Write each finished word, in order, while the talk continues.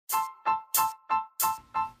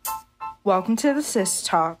Welcome to the Sis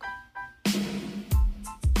Talk.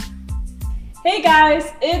 Hey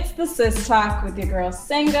guys, it's the Sis Talk with your girls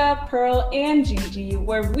Senga, Pearl, and Gigi,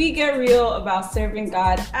 where we get real about serving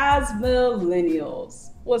God as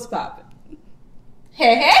millennials. What's poppin'?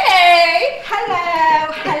 Hey!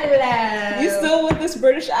 Hello! You still with this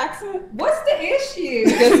British accent? What's the issue?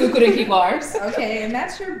 Because we couldn't keep ours. Okay, and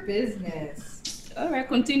that's your business. All right,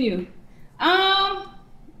 continue.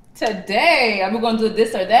 Today, are we going to do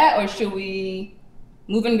this or that, or should we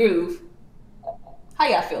move and groove? How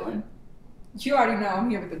y'all feeling? You already know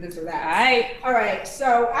I'm here with the this or that. All right.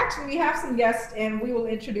 So actually, we have some guests, and we will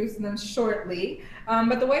introduce them shortly.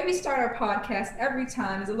 But the way we start our podcast every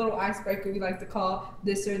time is a little icebreaker we like to call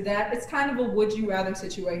this or that. It's kind of a would you rather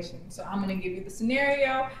situation. So I'm going to give you the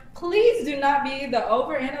scenario. Please do not be the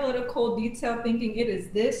over analytical detail thinking it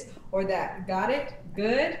is this or that. Got it?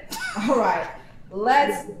 Good? All right.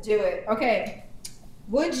 Let's do it. Okay.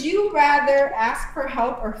 Would you rather ask for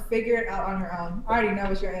help or figure it out on your own? I already know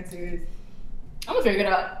what your answer is. I'm gonna figure it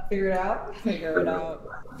out. Figure it out? Figure it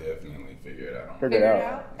out. Definitely figure it out. Figure it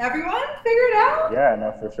out. Everyone figure it out? Yeah,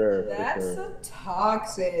 no, for sure. That's so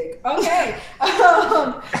toxic. Okay.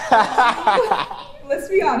 Let's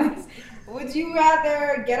be honest. Would you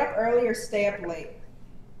rather get up early or stay up late?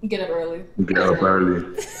 Get up early. Get up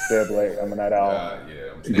early. Stay up late. I'm a night owl.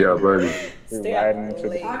 Get up early. Stay up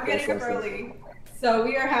late. I'm getting up early. So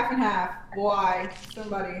we are half and half. Why?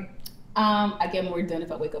 Somebody. I get more done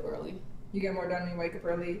if I wake up early. You get more done when you wake up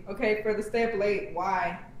early. Okay, for the stay up late,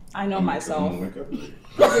 why? I know myself.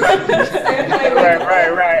 Right.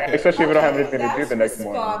 Especially if we don't have anything to do the next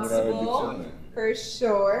morning. Responsible, for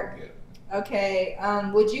sure. Okay,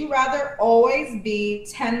 would you rather always be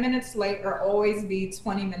 10 minutes late or always be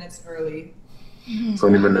 20 minutes early?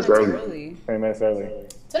 20 minutes early. 20 minutes early.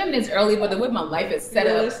 20 minutes early, but the way my life is set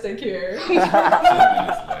Realistic here. 10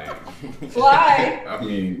 minutes late. Why? I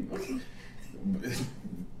mean,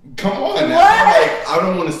 come on now. Like, I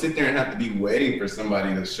don't want to sit there and have to be waiting for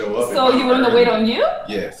somebody to show up. So you want to wait on you?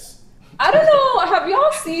 Yes. I don't know. Have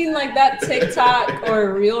y'all seen like that TikTok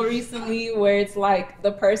or reel recently where it's like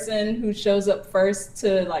the person who shows up first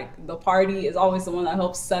to like the party is always the one that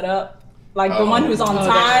helps set up? Like the one who's on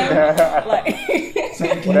time. Like,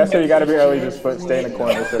 well, that's why you gotta be early. Just stay in the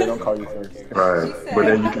corner so they don't call you first. Right, but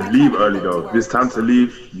then you can leave early though. If it's time to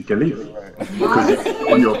leave, you can leave because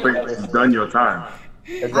on your face, you've done your time.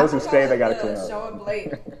 It's those who stay that gotta clean up. Show up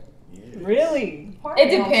late. Really? It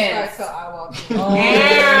depends.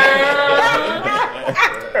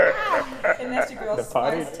 And that's your girl's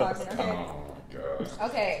spice talking.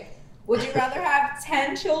 Okay. Would you rather have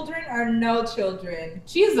 10 children or no children?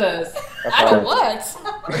 Jesus. I don't what?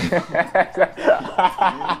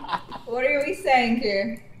 What are we saying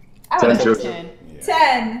here? 10 children.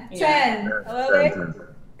 10. Yeah. 10. Hello,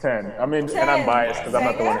 10. I mean, 10. And I'm biased because I'm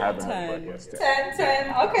not the one having it. But yes,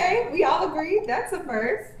 10. Okay, we all agree. That's a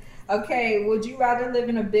first. Okay, would you rather live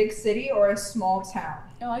in a big city or a small town?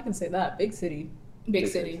 Oh, I can say that. Big city. Big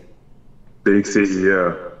city. Big city,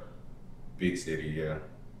 yeah. Big city, yeah.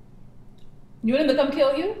 You want him to come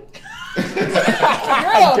kill you? Girl,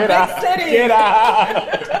 Get big out. city. Get out.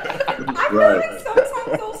 I feel like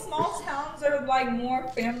sometimes those small towns are like more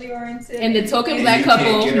family oriented. And the token black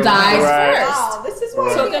couple dies Right. first. Wow, this is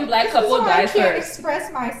why Token black couple I dies can't first.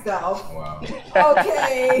 express myself. Wow.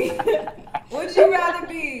 Okay. Would you rather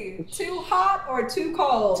be too hot or too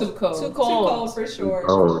cold? Too cold. Too cold for sure.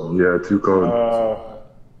 Oh, yeah, too cold.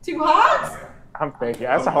 Too hot? I'm thinking.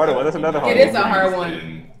 That's a harder one. That's another hard It one. is a hard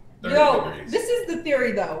one. Yo, this is the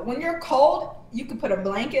theory though. When you're cold, you could put a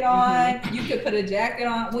blanket on, you could put a jacket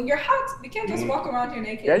on. When you're hot, you can't just walk around here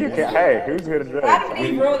naked. Yeah, you can. Hey, who's here to do Adam it? and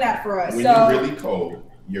Eve ruined that for us. When So you're really cold,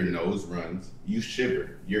 your nose runs, you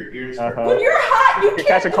shiver, your ears hurt. when you're hot, you can can't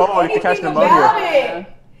catch a do cold, you can catch anything pneumonia. about it.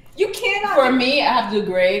 You cannot. For me, I have to do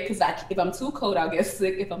gray because if I'm too cold, I'll get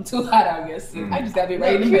sick. If I'm too hot, I'll get sick. I just gotta be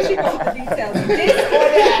right in the Here she middle. goes with the details. This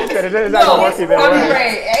or that. It's not gonna work either I'm way.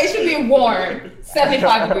 gray. It should be warm,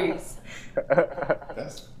 75 degrees.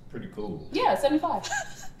 That's pretty cool. Yeah, 75.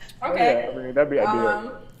 Okay. Yeah, I mean, that'd be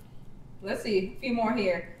ideal. Let's see. A few more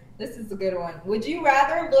here. This is a good one. Would you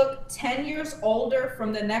rather look 10 years older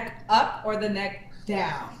from the neck up or the neck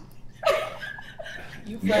down?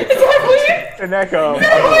 You Is that weird? And that goes.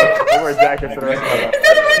 I wear jackets for the rest of my life. Is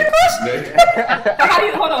that a weird question?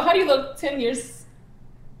 How do you look 10 years?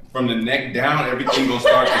 From the neck down, everything gonna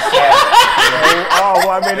start to sag. Oh, well,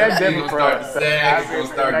 I mean, that's Everything different for gonna start us. to sag. It's gonna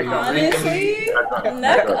start getting wrinkly. Honestly,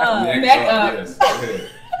 neck up. Neck up. Yes, go ahead.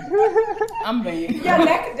 I'm vain. Yeah,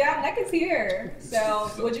 neck down, neck is here. So,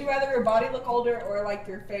 would you rather your body look older or like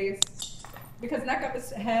your face? Because neck up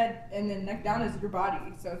is head, and then neck down is your body.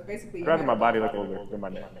 So it's basically. I'd rather my body look older than my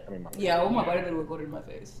neck. I mean, Yeah, I want my body to look older than my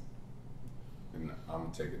face. I'm gonna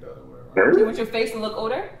take it the other way around. You want your face to look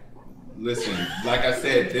older? Listen, like I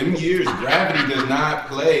said, them years, gravity does not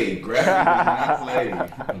play. Gravity does not play.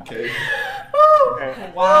 Okay.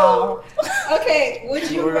 Okay. Wow. Okay, would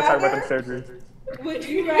you We're gonna talk about rather? them surgeries. Would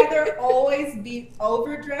you rather always be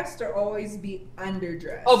overdressed or always be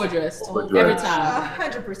underdressed? Overdressed. Overdressed. Every time.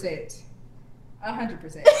 100%.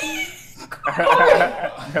 100%.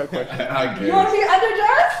 No question. I You want to guess. be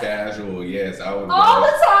underdressed Casual, yes, I would. all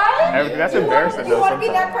the time? That's You embarrassing. want, you want to be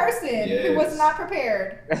that sometimes. person who was not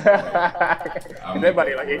prepared.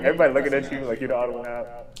 Everybody looking at you like you're the odd one out.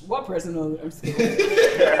 What person? I'm scared.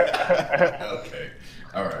 Okay.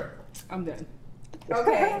 All right. I'm done.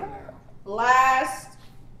 Okay. Last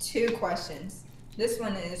 2 questions. This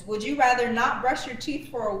one is: would you rather not brush your teeth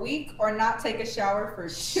for a week or not take a shower for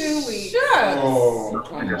 2 weeks? Sure. Oh,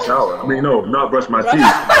 Take a shower. I mean, no, not brush my teeth.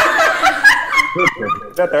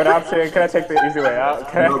 The third option, can I take the easy way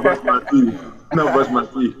out? Not brush my teeth. Not brush my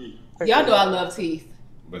teeth. Y'all know I love teeth.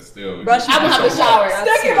 but still. Brush. I don't have a shower.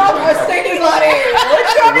 Stick him up with sticky body.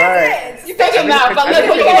 What's your Right. business? You take him out. But I look, think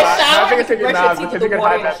when you it's get a I shower, think it's you taking brush your mouth teeth because with you the can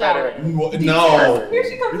water hide in the that shower. better. No. Here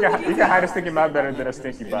she comes. You can hide a stinky mouth better than a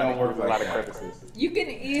stinky body. don't work There's a lot like of that. purposes. You can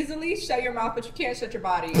easily shut your mouth, but you can't shut your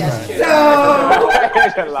body. That's true. So,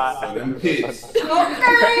 There's a lot. So them pits. okay.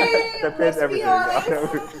 That Let's fits be everything. honest.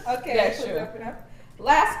 Okay, Yeah, so sure. open up.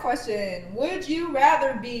 Last question. Would you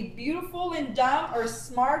rather be beautiful and dumb or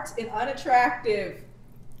smart and unattractive?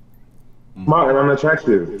 Smart and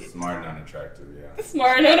unattractive. Smart and unattractive, yeah.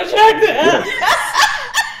 Smart and unattractive.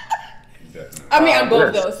 Definitely. I mean, I'm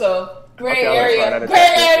both Yes. though, so gray Okay, I'll area, let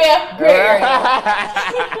gray area, gray area.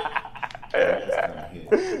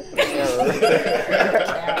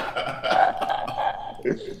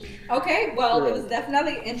 Okay, well, it was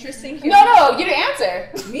definitely interesting. No, you didn't answer.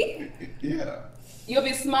 Me? Yeah. You'll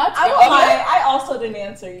be smart. I and won't ugly? lie, I also didn't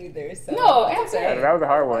answer either. So. No, answer. That was a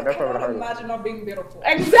hard one. That's I probably the cannot hard one. imagine not being beautiful.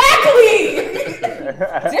 Exactly.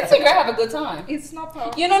 Ditzy girl have a good time. It's not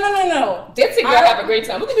possible. You no. Ditzy girl have a great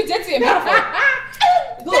time. We can be ditzy and beautiful.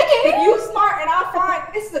 Look, if you smart and I'm fine,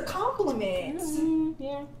 it's a compliment.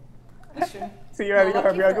 Yeah, that's true. See, you rather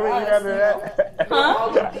her be ugly? You rather that?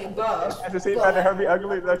 All of the above. After seeing rather her be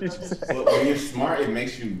ugly, is that what you just said? Well, when you're smart, it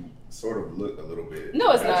makes you sort of look a little bit.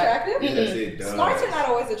 No, it's not. Attractive? Yes, it does. Smarts are not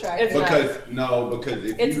always attractive. It's not. Because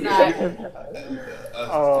if It's you, not.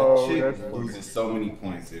 Oh, a chick that's- loses so many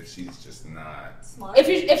points if she's just not. Smart.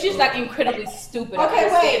 If she's like incredibly stupid, Okay,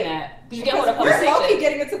 I'm wait. saying that. Did you get what a We're low-key conversation?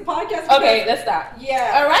 getting into the podcast. Okay, let's stop.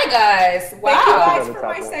 Yeah. All right, guys. Thank you Wow. guys for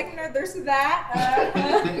my segment. There's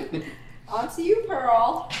that. On to you,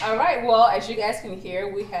 Pearl. All right. Well, as you guys can hear,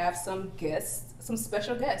 we have some guests, some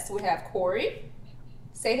special guests. We have Cory.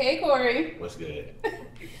 Say hey, Cory. What's good?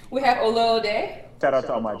 We have Oleode. Shout out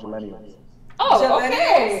to all my millennials. Oh,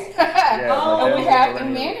 okay. Yeah, And we have millennials.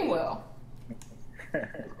 Emmanuel.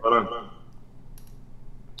 Hold on.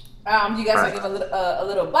 You guys want to give a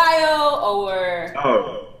little bio or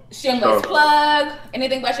Oh, shameless Oh. plug?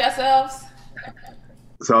 Anything about yourselves?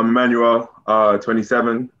 so I'm Emmanuel,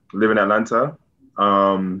 27, live in Atlanta,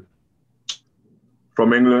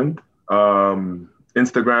 from England.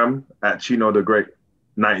 Instagram at Chino the Great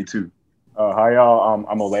 92. Hi, y'all.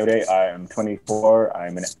 I'm Oleode. I am 24.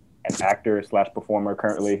 I'm an actor / performer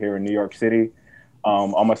currently here in New York City.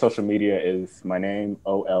 On my social media is my name,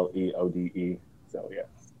 Oleode. So, yeah.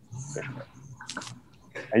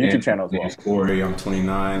 A YouTube channel as My well. name's Cory. I'm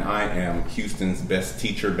 29. I am Houston's best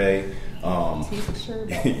teacher bae. Teacher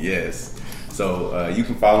Yes. So you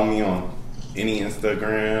can follow me on any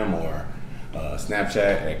Instagram or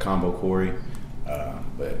Snapchat at Combo Cory.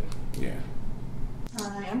 But yeah.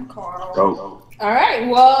 Hi, I'm Carl. Oh, All right.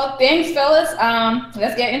 Well, thanks, fellas.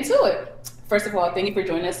 Let's get into it. First of all, thank you for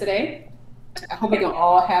joining us today. I hope we can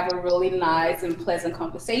all have a really nice and pleasant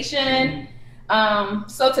conversation.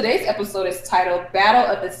 So today's episode is titled Battle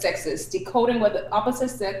of the Sexes, Decoding What the Opposite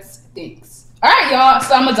Sex Thinks. All right, y'all.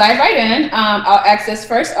 So I'm going to dive right in. I'll ask this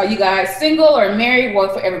first. Are you guys single or married?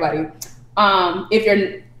 Well, for everybody.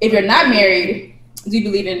 If you're not married, do you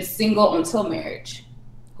believe in single until marriage?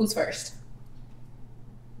 Who's first?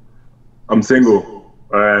 I'm single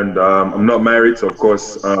and I'm not married, so of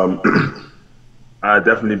course, I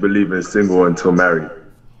definitely believe in single until married.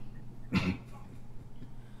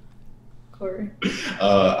 Cory.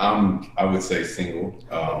 I would say single.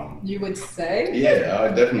 You would say? Yeah, I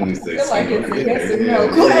would definitely say I feel like single. it's a yes or Yeah, no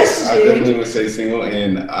yeah, question. I definitely would say single,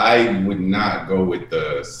 and I would not go with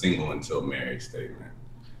the single until marriage statement.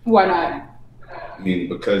 Why not? I mean,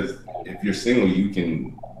 because if you're single, you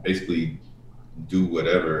can basically do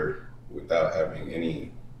whatever without having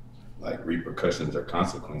any like repercussions or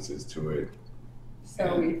consequences to it.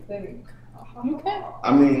 So we think. Okay.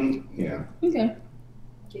 I mean, yeah. Okay.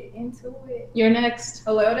 Get into it. You're next.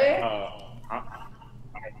 Oleode?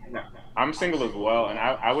 I'm single as well, and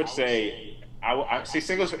I would say I see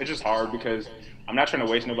singles. It's just hard because I'm not trying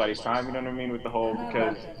to waste nobody's time. You know what I mean with the whole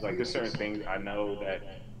because like there's certain things I know that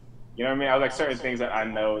you know what I mean. I was like certain things that I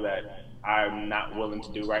know that I'm not willing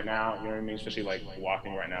to do right now. You know what I mean? Especially like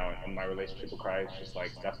walking right now in my relationship with Christ, just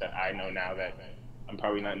like stuff that I know now that I'm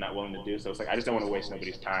probably not willing to do. So it's like I just don't want to waste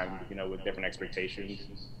nobody's time. You know, with different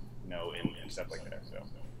expectations. You know, and stuff like that. So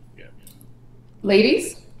yeah.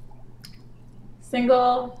 Ladies.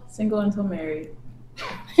 Single until married.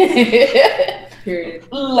 Period.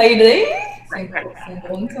 Lady. Single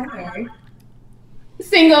until married.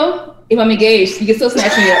 Single. If I'm engaged, you can still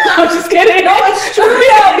snatch me up. I'm just kidding. No, it's true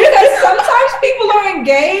though, because sometimes people are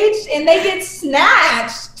engaged and they get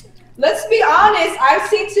snatched. Let's be honest. I've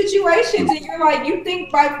seen situations and you're like, you think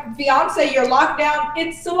by fiance you're locked down.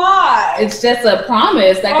 It's a lie. It's just a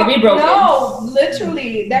promise that can be broken. No,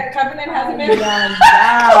 literally, that covenant hasn't been done.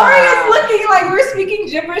 Cory is looking like we're speaking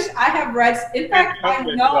gibberish. I have read. In fact, I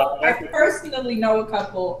personally know a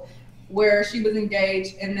couple where she was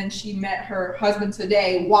engaged and then she met her husband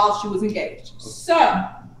today while she was engaged. So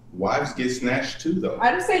Wives get snatched too, though.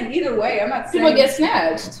 I'm saying either way. I'm not saying People get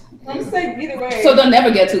snatched. I'm saying either way. So they'll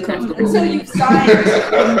never get too comfortable. Until you sign.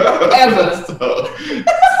 Ever.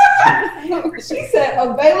 She said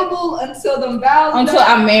available until the vows. Until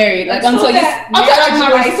I'm married. Like until like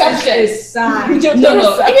my reception is signed.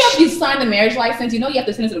 No. If you sign the marriage license, you know you have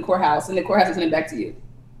to send it to the courthouse and the courthouse will send it back to you.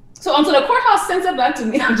 So until the courthouse sends it back to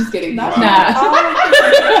me, I'm just kidding. Wow. Nah.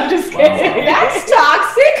 I'm just kidding. That's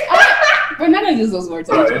toxic. We're not gonna use those words.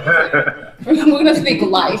 We're gonna speak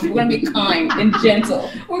life. We're gonna be kind and gentle.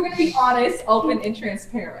 We're gonna be honest, open, and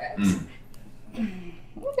transparent.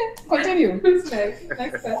 Okay, continue. Who's next?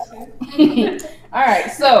 Next question. All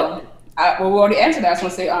right, so we already answered that. I just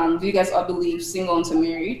want to say, do you guys all believe single until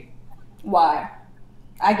married? Why?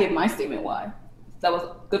 I give my statement why. That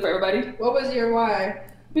was good for everybody. What was your why?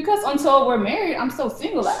 Because until we're married, I'm still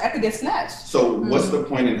single. I have to get snatched. So what's the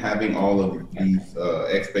point in having all of these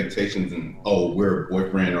expectations and, oh, we're a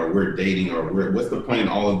boyfriend or we're dating or what's the point in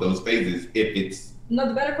all of those phases if it's... No,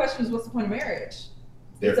 the better question is what's the point of marriage?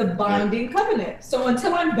 It's a binding covenant. So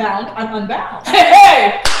until I'm bound, I'm unbound.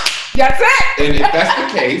 Hey! That's it! And if that's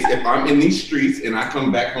the case, if I'm in these streets and I come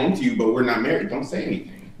back home to you, but we're not married, don't say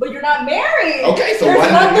anything. But you're not married. Okay, so there's why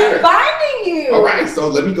does nothing it matter? binding you. All right, so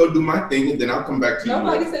let me go do my thing and then I'll come back to you.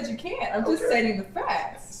 Nobody said you can't. I'm just stating the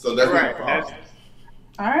facts. So that's Right. not a problem.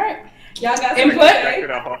 All right. Y'all got Input?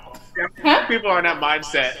 Huh? People are in that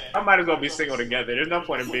mindset. I might as well be single together. There's no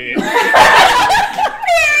point in being.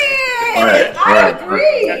 I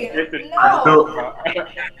agree. No.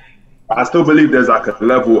 I still believe there's like a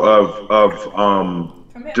level of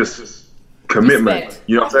just commitment. Respect.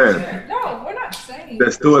 You know what I'm saying? No, we're not saying.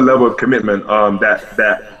 There's still a level of commitment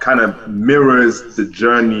that kind of mirrors the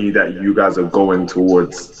journey that you guys are going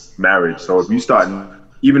towards marriage. So if you start,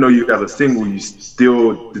 even though you guys are single, you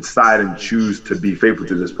still decide and choose to be faithful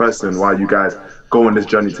to this person while you guys go on this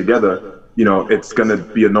journey together. You know, it's gonna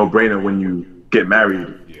be a no-brainer when you get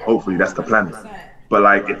married. Hopefully, that's the plan. But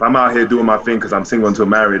like, if I'm out here doing my thing because I'm single until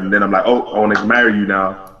married, and then I'm like, oh, I want to marry you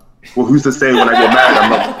now. Well, who's to say when I get married I'm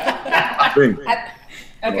not thing?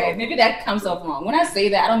 Okay, maybe that comes up wrong. When I say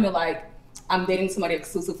that, I don't mean like I'm dating somebody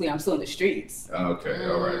exclusively. I'm still in the streets. Okay,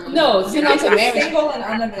 all right. No, single until marriage. Single and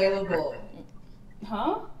unavailable.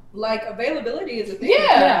 Huh? Like availability is a thing.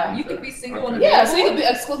 Yeah. You could be single and Yeah, available. so you could be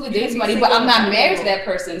exclusively dating somebody, but I'm not married to that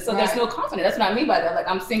person, so there's no confidence. That's what I mean by that. Like,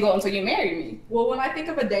 I'm single until you marry me. Well, when I think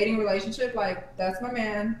of a dating relationship, like, that's my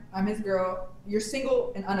man, I'm his girl. You're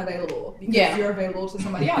single and unavailable because you're available to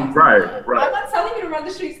somebody else. Right. I'm not telling you to run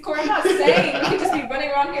the streets, Cory. I'm not saying you can just be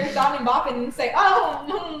running around here donning bopping and say,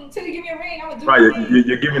 oh, Tilly, give me a ring. I'm gonna do Right.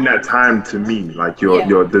 You're giving that time to me. Like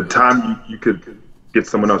the time you could get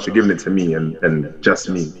someone else, you're giving it to me and just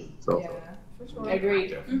me. So. Yeah, for sure.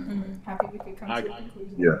 Agreed. Happy we could come to a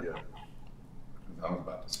conclusion. Yeah. I was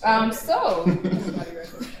about to say. So,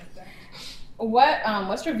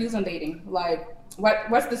 what's your views on dating? Like,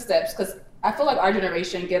 what's the steps? Because I feel like our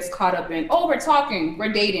generation gets caught up in, oh, we're talking,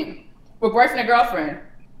 we're dating, we're boyfriend and girlfriend,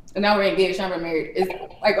 and now we're engaged, now we're married. It's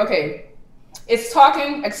like, okay, it's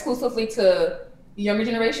talking exclusively to younger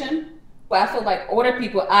generation, but I feel like older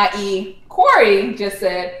people, i.e. Cory just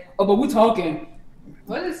said, oh, but we're talking.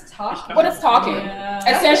 What is talking? What is talking? Yeah.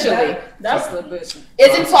 Essentially. That's the bit.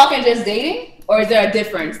 Isn't talking just dating? Or is there a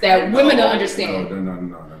difference that women don't understand?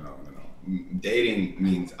 No. dating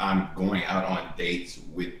means I'm going out on dates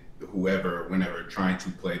with whoever, whenever, trying to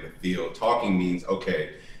play the field. Talking means,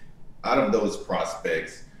 okay, out of those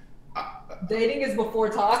prospects, Dating is before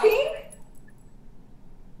talking?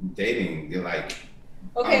 dating, you're like,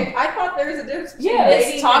 Okay, I thought there was a difference between Yeah,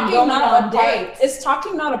 dating it's talking and going not on a part. dates. It's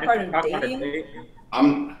talking not a part of dating.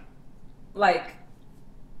 I'm Like,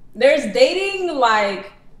 there's dating,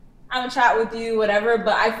 like, I'm gonna chat with you, whatever,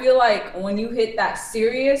 but I feel like when you hit that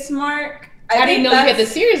serious mark, How do you know you hit the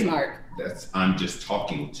serious mark? I'm just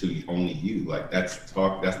talking to you, only you. Like that's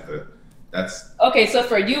Okay, so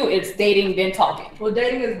for you, it's dating then talking. Well,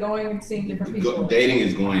 dating is going and seeing different people. dating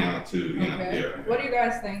is going out to, you know, Okay. yeah. What do you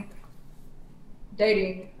guys think?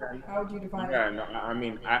 Dating. How would you define Yeah, it? no, I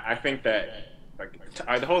mean, I think that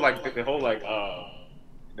like the whole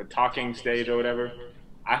the talking stage or whatever.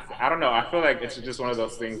 I don't know. I feel like it's just one of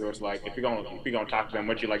those things where it's like if you're gonna talk to them,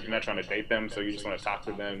 what you like, you're not trying to date them, so you just want to talk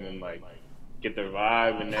to them and like get their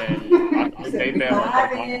vibe and then date them.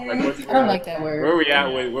 Vibing. I don't like that word. Where we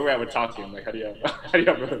at with talking? Like how do you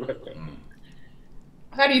really with it?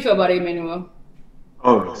 How do you feel about it, Emmanuel?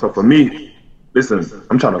 Oh, so for me, listen,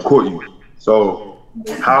 I'm trying to court you. So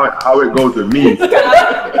how it goes with me?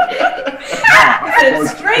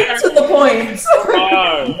 straight to the point.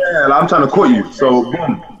 Yeah, I'm trying to court you. So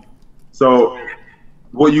boom. So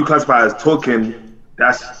what you classify as talking,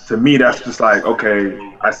 that's to me, that's just like, okay,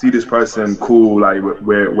 I see this person, cool, like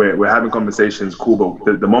we're having conversations, cool,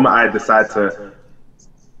 but the moment I decide to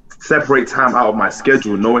separate time out of my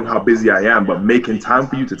schedule, knowing how busy I am, but making time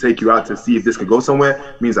for you to take you out to see if this could go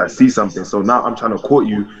somewhere means I see something. So now I'm trying to court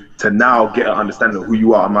you to now get an understanding of who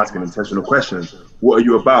you are. I'm asking intentional questions. What are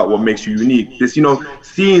you about? What makes you unique? This,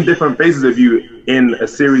 seeing different phases of you in a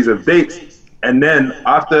series of dates. And then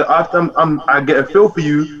after I get a feel for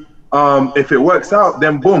you, if it works out,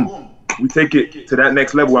 then boom, we take it to that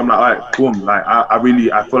next level. I'm like, all right, boom, like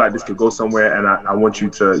I feel like this could go somewhere, and I want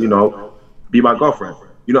you to, be my girlfriend.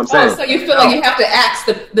 You know what I'm saying? Oh, so you feel like you have to ask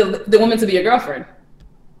the woman to be your girlfriend?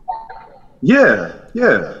 Yeah.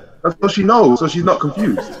 That's what she knows, so she's not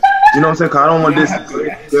confused. You know what I'm saying? 'Cause I don't want this,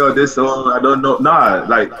 I don't know. Nah,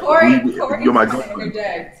 like, Corey, you're my girlfriend.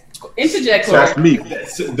 Interject, Corey. That's me.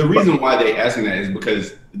 The reason why they asking that is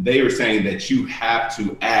because they were saying that you have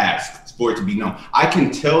to ask for it to be known. I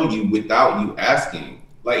can tell you without you asking.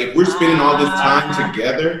 Like if we're spending all this time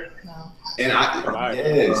together, and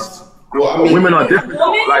yes. Well, I mean, women are different.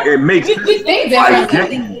 Like it makes. We think I that.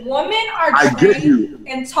 get you. Women are I get you. trained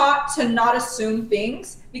and taught to not assume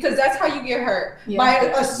things because that's how you get hurt. Yeah. By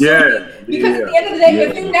assuming. Because at the end of the day,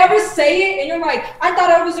 if you never say it and you're like, I thought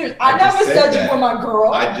I was yours. I never said you were my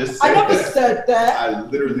girl. I never said that. I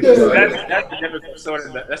literally Dude. said That's the different sort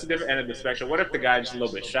of that's the different end of the spectrum. What if the guy's just a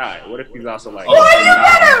little bit shy? What if he's also like? Boy, you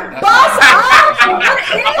better boss up. What is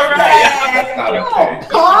that? That's not Come okay. on,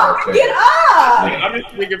 Pop, get up. I'm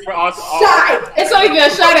just speaking for us all. Shy. It's so you're gonna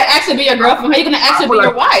try to actually be your girlfriend. How you gonna actually be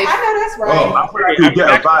your wife? I know that's right. Oh. I feel like you get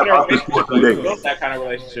a vibe off this 2 or 3 days. Built that kind of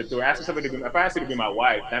relationship through asking somebody to be. If I ask you to be my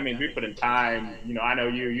wife, that means we put in time. I know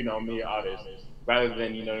you, you know me, all this. Rather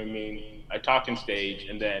than a talking stage,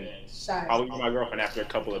 and then Shy. I'll be my girlfriend after a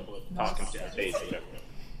couple of talking stages.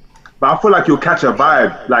 But I feel like you'll catch a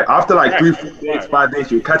vibe. Like after like 3, 4 days, 5 days,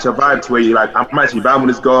 you'll catch a vibe to where you're like, I'm actually vibing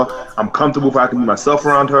with this girl. I'm comfortable if I can be myself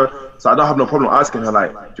around her. So I don't have no problem asking her like,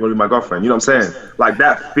 do you want to be my girlfriend? You know what I'm saying? Like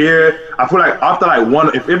that fear. I feel like after like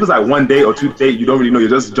if it's like 1 day or 2 days, you don't really know. You're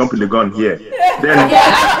just jumping the gun here. Then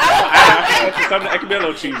It can be a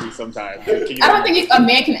little cheesy sometimes. I don't think a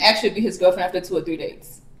man can actually be his girlfriend after 2 or 3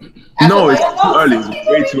 dates. no, it's too early. It's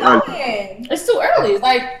way too early. It's too early.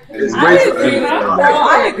 Like It's I way too agree. early.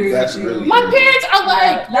 I agree. That's really my parents are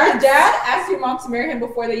like, Your dad asked your mom to marry him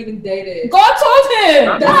before they even dated. God told him.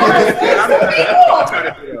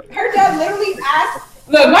 Her dad literally asked.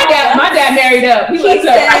 Look, my dad married up. He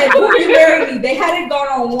said, "Will you marry me?" They hadn't gone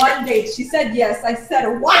on 1 date. She said yes. I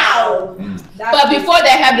said, "Wow." But before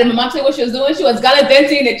that happened, my mom told me what she was doing. She was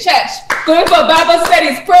gallivanting in the church, going for Bible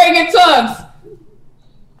studies, praying in tongues.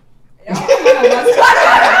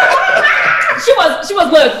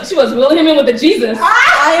 She was reeling him in with the Jesus.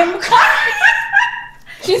 I am.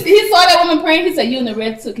 He saw that woman praying. He said, "You in the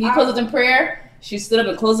red too. Can you close us in prayer?" She stood up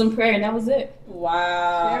and closed in prayer, and that was it.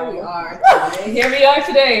 Wow. Here we are. Here we are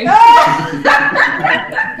today.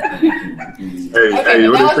 Hey,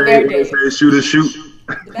 what they say? Shoot or shoot.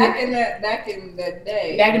 Back in the day. Back in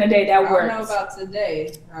the day, that I don't worked. know about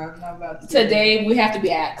today. Today, we have to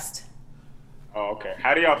be asked. Oh, okay.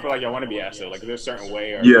 How do y'all feel like y'all want to be asked though? Like, is there a certain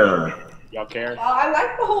way or y'all care? I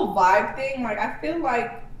like the whole vibe thing. Like, I feel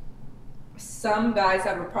like some guys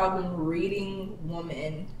have a problem reading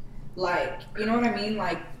women. Like, you know what I mean?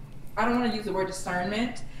 Like, I don't want to use the word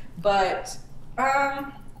discernment, but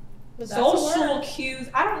social cues.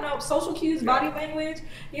 I don't know, social cues, body language.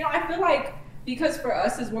 You know, I feel like because for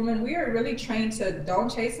us as women, we are really trained to don't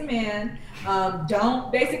chase a man.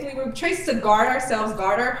 We're trained to guard ourselves,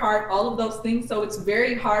 guard our heart, all of those things. So it's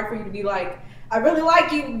very hard for you to be like, I really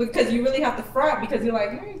like you, because you really have to front, because you're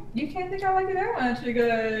like, you can't think I like you that much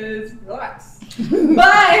because relax. But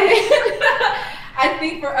I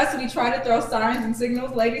think for us, we try to throw signs and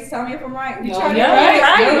signals. Ladies, tell me if I'm right. We try to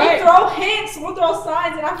right. throw hints, we'll throw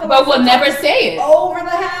signs, and I feel but we'll never say it over the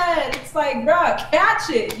head. It's like, bruh, catch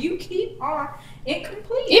it. You keep on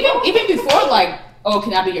incomplete. Even before, like, oh,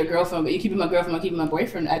 can I be your girlfriend? But you keeping my girlfriend, I'm keeping my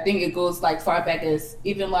boyfriend. I think it goes like far back as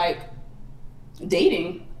even like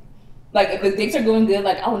dating. Like if the dates are going good,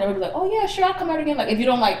 like I would never be like, oh yeah, sure, I'll come out again. Like if you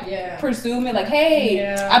don't like pursue me, like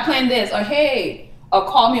hey, I planned this, or hey, or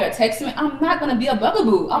call me or text me, I'm not gonna be a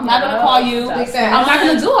bugaboo. I'm not gonna call you. I'm not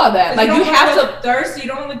gonna do all that. Like you have to thirst. You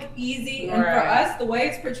don't look easy, and for us, the way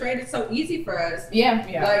it's portrayed, it's so easy for us. Yeah.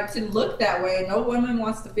 Like to look that way. No woman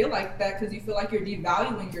wants to feel like that because you feel like you're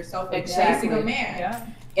devaluing yourself and chasing a man. Yeah.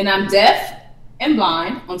 And I'm deaf and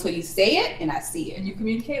blind until you say it and I see it. And you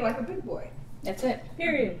communicate like a big boy. That's it.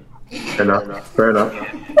 Period. Fair enough.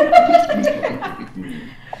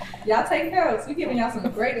 Y'all take notes. We're giving y'all some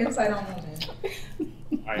great insight on women.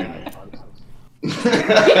 I am.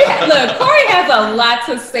 Look, Cory has a lot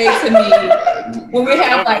to say to me when we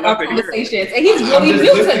have like our conversations, and he's really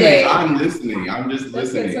new today. I'm listening. I'm just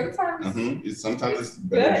That's listening. good. Sometimes, Sometimes it's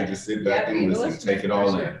better to just sit back and listen, take it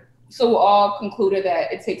all in. So we all concluded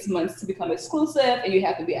that it takes months to become exclusive, and you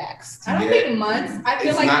have to be asked. I don't think months. I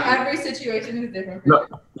feel like every situation is different. No,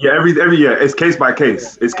 every year it's case by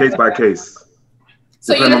case. It's case by case.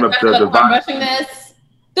 So you're gonna I'm rushing this.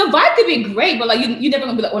 The vibe could be great, but like you're never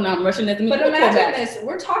gonna be like, oh no, I'm rushing this. But imagine this.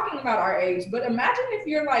 We're talking about our age, but imagine if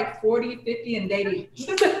you're like 40, 50 and dating.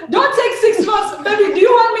 Don't take 6 months, baby. Do you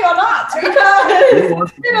want me or not?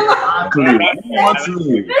 Because you know,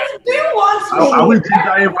 I would keep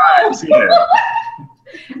dying vibes here.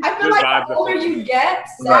 I feel like the older you get,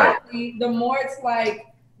 sadly, the more it's like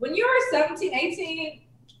when you're 17, 18,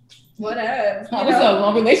 whatever. That was a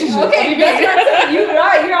long relationship. Okay, you're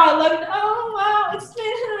right. You're all 11. Oh wow, it's been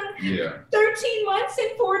 13 months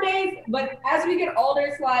and 4 days. But as we get older,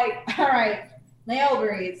 it's like, all right, my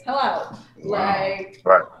ovaries. Hello. Like,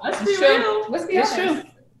 let's be real. Let's be honest. True.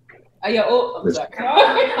 I'm sorry.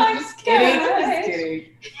 I'm just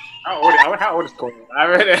kidding. How old is Cory?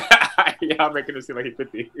 Y'all making it seem like he's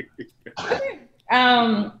 50.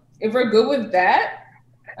 If we're good with that.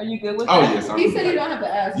 Are you good with that? Oh, yes. He said you don't have to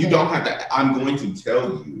ask. You don't have to. I'm going to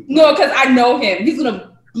tell you. No, because I know him. He's going to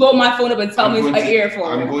blow my phone up and tell me it's an earful.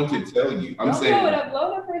 I'm going to tell you. I'm saying. Blow it up.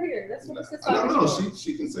 Blow it up right here. That's what this is talking about. No,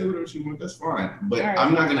 she can say whatever she wants. That's fine. But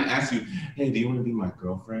I'm not going to ask you, hey, do you want to be my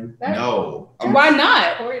girlfriend? No. Why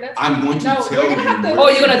not? I'm going to tell you. Oh,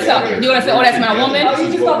 you're going to tell me. You're going to say, oh, that's my woman? Oh, you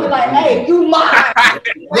just going to be like, hey, you mine.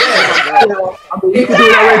 You can do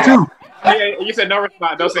it that way too. Yeah, you said no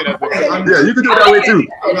response. Don't say that. Yeah, you can do it that way too.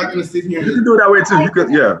 I'm not gonna sit here. You can do it that way too. You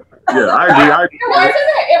could, I agree. I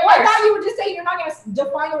thought you would just say you're not gonna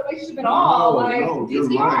define the relationship at all. No, you're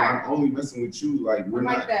lying. I'm only messing with you. Like we're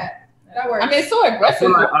like not. That works. I mean, it's so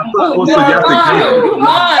aggressive. I feel like also you have to give.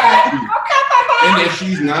 And if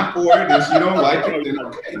she's not for it, and she don't like it, then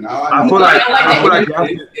okay. Now I feel like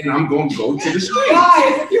and I'm gonna go to the street.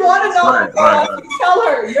 Guys, if you want to know, tell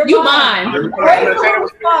her you're mine.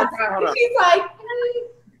 She's like,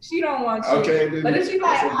 she don't want you. Okay, but if she's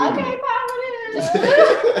like, okay,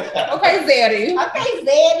 okay, Zaddy. Okay,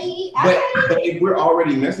 Zaddy. But if we're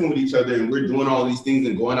already messing with each other and we're doing all these things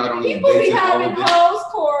and going out on these people dates be and all having of this, hoes,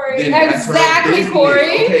 Cory. Exactly,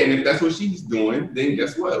 Cory. Okay, and if that's what she's doing, then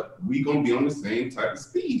guess what? We gonna be on the same type of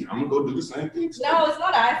speed. I'm gonna go do the same thing. No, it's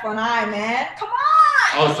not eye for an eye, man. Come on.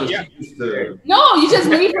 Oh, so she's the. No, you just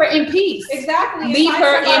leave her in peace. Exactly. Leave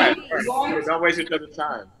her in peace. Don't waste each other's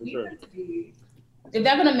time. For sure. If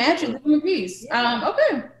they're gonna match you, leave them in peace.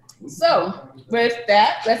 Okay. So with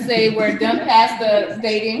that, let's say we're done past the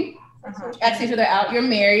dating, ask each other out. You're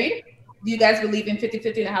married. Do you guys believe in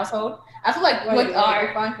 50-50 in the household? I feel like with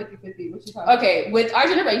our 50-50. What you talking with our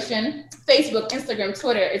generation, Facebook, Instagram,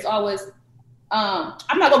 Twitter, it's always I'm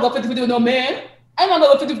not gonna go 50-50 with no man. I'm not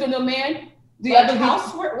gonna go 50-50 with no man. Do you ever believe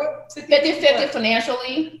 50-50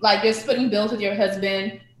 financially? Like you're splitting bills with your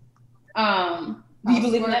husband. Do you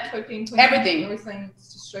believe in that? Everything. Everything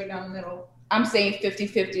straight down the middle. I'm saying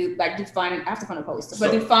 50-50, like defined, I have to find a post,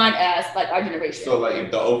 but defined as like our generation. So like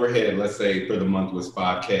if the overhead, let's say for the month was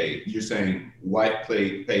 $5,000, you're saying wife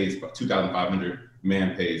pays $2,500,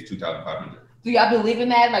 man pays $2,500. Do y'all believe in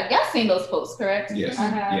that? Like y'all seen those posts, correct? Yes. I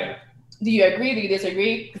have. Yeah. Do you agree? Do you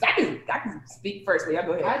disagree? Because I can speak first, but y'all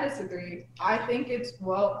go ahead. I disagree. I think it's,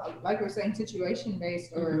 well, like we're saying, situation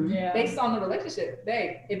based or based on the relationship.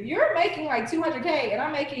 Babe, if you're making like 200K and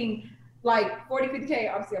I'm making like 40,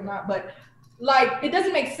 50K, obviously I'm not, but like it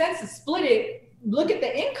doesn't make sense to split it. Look at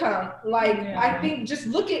the income. Like I think just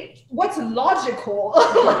look at what's logical.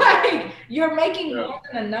 Like you're making more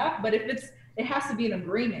than enough, but if it has to be an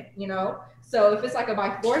agreement, you know? So if it's like a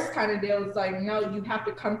by force kind of deal, it's like, no, you have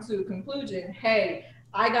to come to a conclusion. Hey,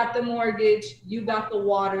 I got the mortgage, you got the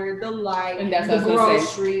water, the light, and that's the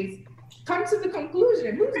groceries. Come to the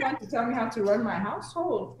conclusion. Who's going to tell me how to run my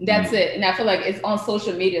household? That's it. And I feel like it's on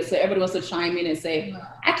social media, so everybody wants to chime in and say,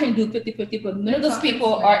 I can do 50-50, but none of those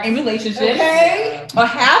people are in relationships or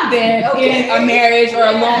have been in a marriage or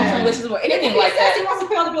a long-term relationship or anything like that. He wants to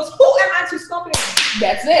pay all the bills. Who am I to stop it?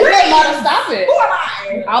 That's it. Who am I to stop it? Who am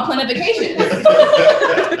I? I'll plan a vacation.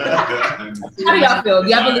 How do y'all feel? Do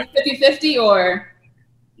y'all believe 50-50 or?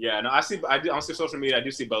 Yeah, no, I see on social media, I do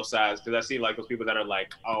see both sides because I see like those people that are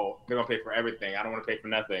like, oh, they're gonna pay for everything. I don't want to pay for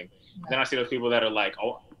nothing. No. Then I see those people that are like,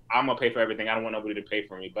 oh, I'm gonna pay for everything. I don't want nobody to pay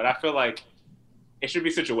for me. But I feel like it should be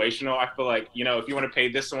situational. I feel like, you know, if you want to pay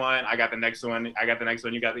this one, I got the next one. I got the next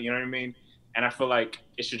one. You got the, you know what I mean? And I feel like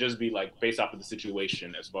it should just be like based off of the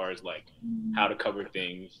situation as far as like how to cover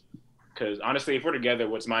things. Because honestly, if we're together,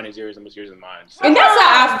 what's mine is yours and what's yours is mine. So. And that's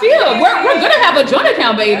how I feel. We're going to have a joint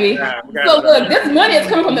account, baby. Yeah, so look, this money is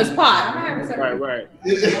coming from this pot. Right.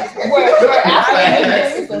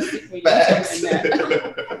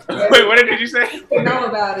 Wait, what did you say? You know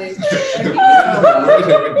about it.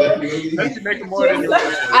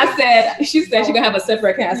 She said she going to have a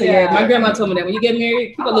separate account. So yeah, my grandma told me that when you get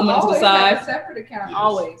married, keep a little money to the side. A separate account.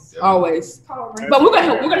 Always. But we're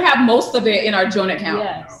gonna have most of it in our joint account.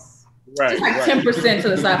 Yes. Right. Just like 10% to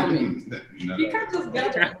the side for me. You can't just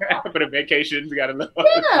get it. For the vacations, you gotta know.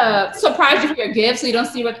 Yeah. Surprise you for your gift so you don't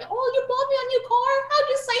see what, oh, you bought me a new car? How'd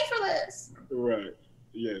you save for this? Right.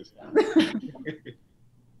 Yes.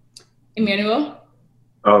 Emmanuel?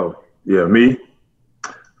 Oh, yeah, me?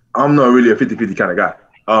 I'm not really a 50-50 kind of guy.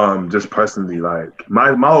 Just personally, like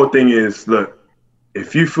my whole thing is, look,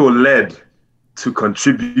 if you feel led to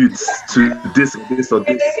contribute to this or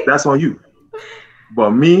this, that's on you.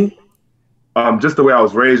 But me, just the way I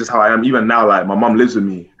was raised, just how I am, even now, like my mom lives with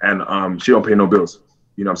me and she don't pay no bills.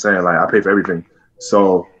 You know what I'm saying? Like I pay for everything.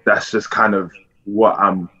 So that's just kind of what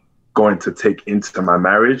I'm going to take into my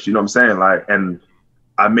marriage. You know what I'm saying? Like, and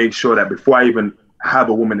I make sure that before I even have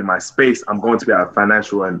a woman in my space, I'm going to be at a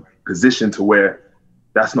financial and position to where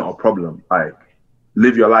that's not a problem. Like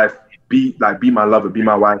live your life, be my lover, be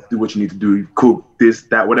my wife, do what you need to do, cook, this,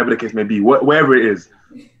 that, whatever the case may be, wherever it is.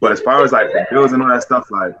 But as far as like the bills and all that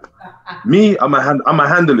stuff, like me, I'm a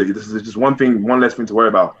handle it. This is just one less thing to worry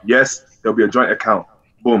about. Yes, there'll be a joint account.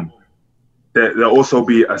 Boom. There'll also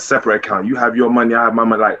be a separate account. You have your money, I have my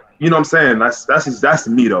money. Like, you know what I'm saying? That's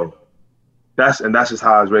me though. That's just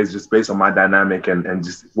how I was raised, just based on my dynamic and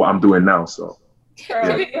just what I'm doing now. So.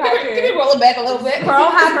 Can we roll it back a little bit?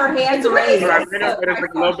 Pearl had her hands raised. What's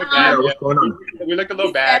going on? We looked a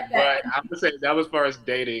little bad, but I'm gonna say that was as far as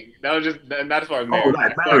dating. That was just not as far as marriage. Oh,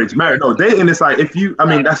 like marriage. No, dating is like if you. I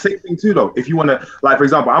mean, that's the same thing too, though. If you want to, like, for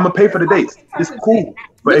example, I'm gonna pay for the dates. It's cool.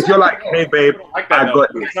 But if you're like, hey, babe, I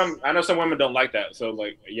got this. I know some women don't like that. So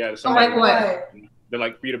like, yeah. Like what? They're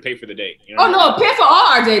like for you to pay for the date. You know no, pay for all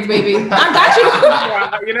our dates, baby. I got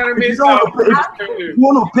you. You know what I mean? If you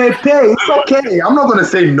want to pay, it's okay. I'm not gonna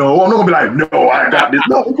say no. I'm not gonna be like, no, I got this.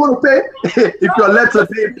 No, you want to pay? If you're led to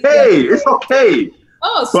pay, it's okay.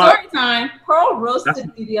 Oh, story time. Pearl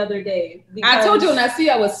roasted me the other day. I told you when I see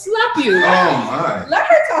you, I would slap you. Oh my! Let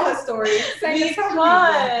her tell her story.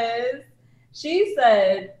 Because she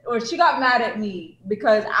said, or she got mad at me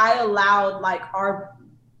because I allowed like our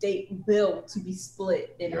date bill to be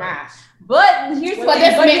split in half. But here's the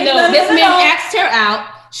thing. This man asked her out.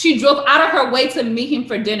 She drove out of her way to meet him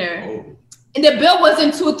for dinner. Oh. And the bill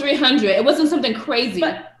wasn't $200-300. It wasn't something crazy.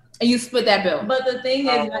 And you split that bill. But the thing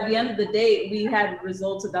is, at the end of the day, we had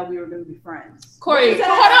resulted that we were going to be friends. Corey, hold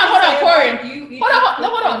on, Corey.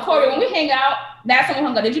 Hold on, Corey. When we hang out, last time we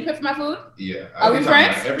hung out, did you pay for my food? Yeah. Are we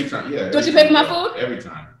friends? Every time, yeah. Don't you pay for my food? Every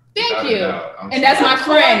time. Thank you. And that's my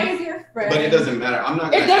friend. But it doesn't matter. I'm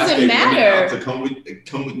not going to ask to come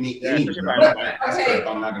with me anywhere. Okay.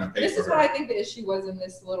 I'm not going to pay This for is her. what I think the issue was in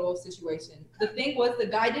this little situation. The thing was the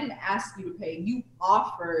guy didn't ask you to pay. You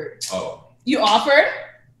offered. Oh. You offered?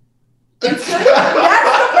 That's the problem.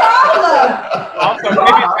 Also,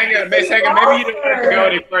 maybe you don't want to go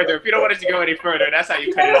any further. If you don't want us to go any further, that's how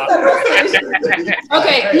you cut it off.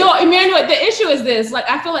 Okay, no, Emmanuel, the issue is this. Like,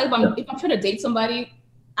 I feel like if I'm trying to date somebody,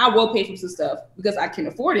 I will pay for some stuff because I can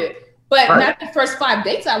afford it. But not the first 5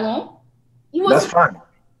 dates I won't. That's fine.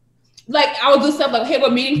 Like, I will do stuff like, hey,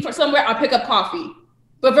 we're meeting for somewhere, I'll pick up coffee.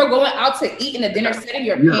 But if we're going out to eat in a dinner setting,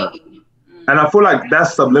 you're paying. And I feel like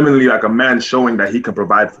that's subliminally like a man showing that he can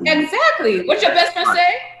provide for you. Exactly. What's your best friend say?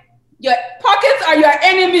 Your pockets are your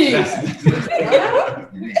enemies.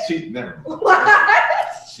 Never.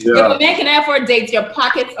 If a man can afford dates, your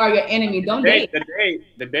pockets are your enemy. Don't date.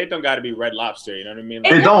 The date don't got to be Red Lobster. You know what I mean?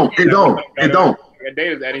 Like, it don't. A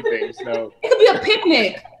date is anything. So it could be a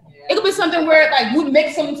picnic. It could be something where like we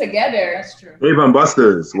make something together. That's true. Dave and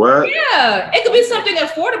Buster's. What? Yeah, it could be something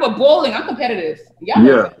affordable. Bowling. I'm competitive.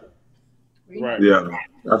 Yeah. Right. Yeah.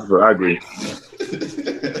 I agree.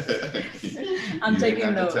 I'm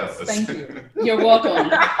taking notes. Thank you. You're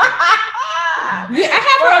welcome. I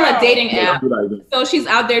have her on a dating app, so she's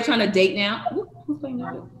out there trying to date now. Who's playing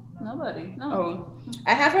music? Nobody. No. Oh,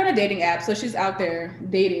 I have her on a dating app, so she's out there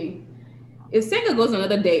dating. If Senga goes on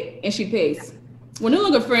another date and she pays, we're no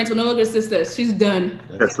longer friends, we're no longer sisters. She's done.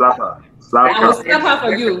 Yeah, slap her. I will slap her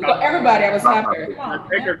for you. For everybody, I will slap her.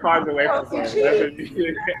 Take her cards away from her.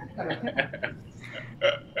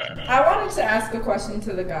 I wanted to ask a question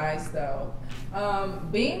to the guys though.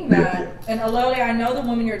 Being that, and Oleode, I know the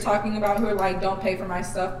women you're talking about who are like, don't pay for my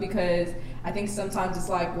stuff, because I think sometimes it's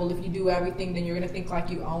like, well, if you do everything, then you're gonna think like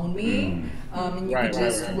you own me, and you can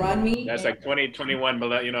just run me. That's like 2021,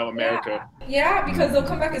 America. Yeah, because they'll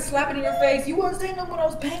come back and slap it in your face. You wasn't saying nothing when I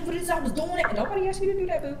was paying for this, I was doing it, and nobody asked you to do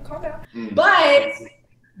that, boo. Calm down. But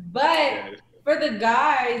for the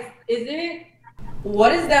guys,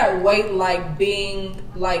 what is that weight like being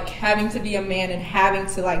like having to be a man and having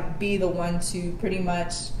to like be the one to pretty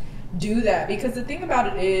much do that? Because the thing about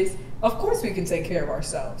it is, of course we can take care of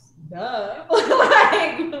ourselves. Duh.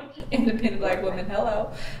 Like, independent Black women,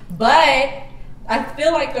 hello. But I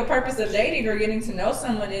feel like the purpose of dating or getting to know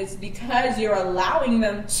someone is because you're allowing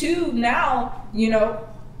them to now,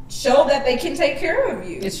 show that they can take care of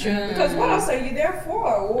you. It's true. Because what else are you there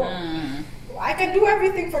for? Well, I can do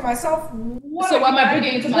everything for myself. So why am I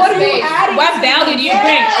bringing you to my space? What value do you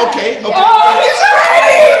bring? Okay. Oh,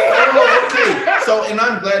 okay. So, and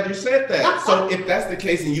I'm glad you said that. So if that's the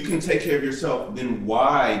case and you can take care of yourself, then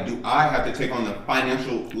why do I have to take on the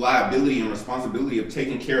financial liability and responsibility of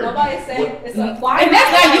taking care of you? Nobody said it's a why? And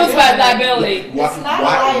that's not used by liability. It's not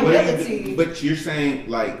liability. But you're saying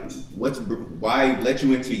like, why let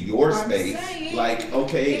you into your space? Like,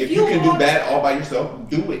 okay, if you can do that all by yourself,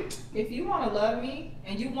 do it. If you want to love me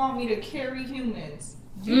and you want me to carry humans,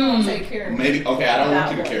 you don't take care of me. Maybe, okay, I don't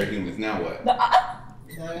want you to carry humans. Now what?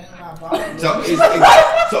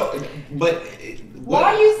 Why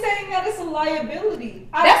are you saying that it's a liability?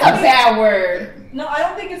 That's a bad word. No, I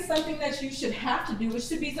don't think it's something that you should have to do. It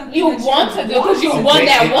should be something you want to do because you want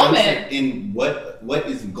that woman. And what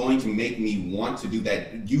is going to make me want to do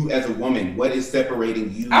that? You as a woman, what is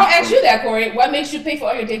separating you? I'll ask you that, Corey. What makes you pay for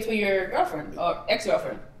all your dates with your girlfriend or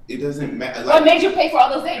ex-girlfriend? It doesn't matter. What made you pay for all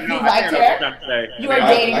those dates? You liked her. You were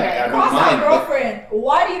dating her. What's my girlfriend?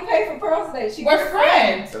 Why do you pay for girls' dates? We're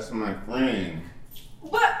friends. That's my friend.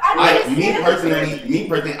 But me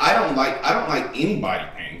personally, I don't like anybody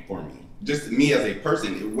paying for me. Just me as a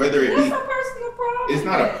person, whether it be. That's a personal problem. It's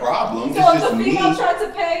not a problem. So it's if just a female tried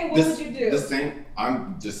to pay, what would you do?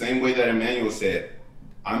 I'm the same way that Emmanuel said.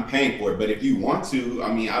 I'm paying for it, but if you want to,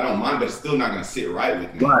 I mean, I don't mind, but it's still not going to sit right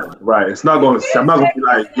with me. Right. It's not going to. I'm not going to be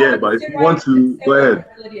like, yeah, but if you want to, go ahead.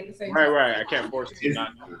 Right. I can't force you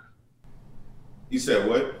not to. You said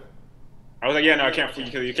what? I was like, yeah, no, I can't,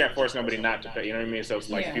 because you can't force nobody not to pay. You know what I mean? So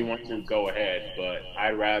it's like, if you want to, go ahead. But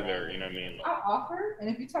I'd rather, you know what I mean? I'll offer, and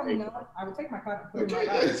if you tell me no, I will take my card and put it in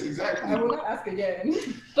my yes, exactly. I will not ask again.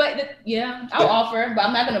 But I'll offer, but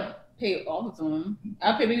I'm not gonna pay all the time.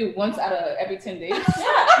 I'll pay maybe once out of every 10 days.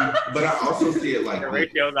 But I also see it like the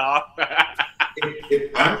ratio's off.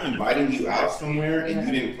 if I'm inviting you out somewhere and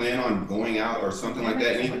you didn't plan on going out or something like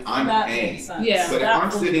that, and I'm paying. Yeah. But if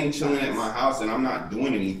I'm sitting chilling at my house and I'm not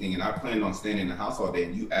doing anything and I planned on staying in the house all day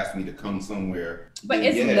and you ask me to come somewhere. But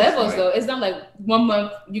it's levels though. It's not like 1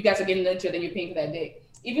 month you guys are getting into it and you're paying for that day.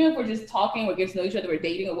 Even if we're just talking or getting to know each other, we're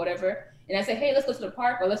dating or whatever, and I say, hey, let's go to the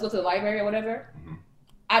park or let's go to the library or whatever,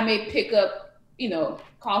 I may pick up,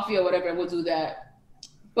 coffee or whatever, and we'll do that.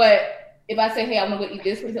 But if I say, hey, I'm gonna go eat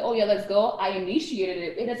this, we say, oh yeah, let's go. I initiated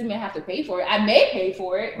it. It doesn't mean I have to pay for it. I may pay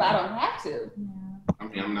for it, but I don't have to. I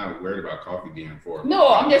mean, I'm not worried about coffee being for. No,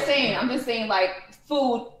 I'm just saying like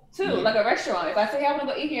food too, like a restaurant. If I say, hey, I want to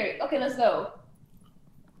go eat here, okay, let's go.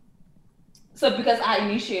 So because I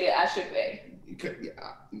initiated, I should pay.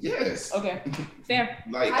 Yes. Okay, fair.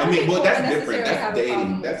 Like, I I mean, think well, that's women different. necessarily That's have a problem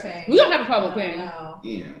dating. with That's paying. We don't have a problem with paying. No.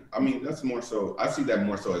 yeah. I mean, that's more so. I see that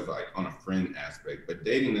more so as like on a friend aspect, but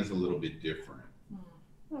dating is a little bit different.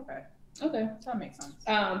 Okay. That makes sense.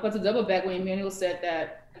 But to double back when Emmanuel said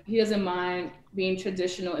that he doesn't mind being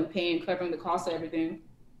traditional and paying, covering the cost of everything.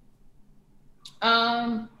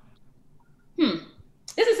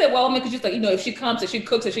 This is it. Well, I mean, because just like, if she comes, if she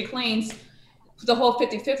cooks, if she cleans, the whole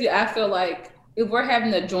 50-50, I feel like if we're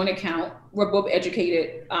having a joint account, we're both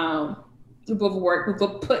educated, we both work, we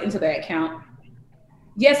both put into that account.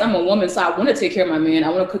 Yes, I'm a woman, so I want to take care of my man. I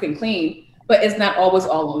want to cook and clean, but it's not always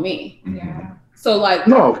all on me. Yeah. So like,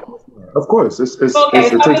 No, of course. It's okay, so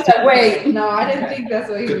I'm just like, wait. No, I didn't think that's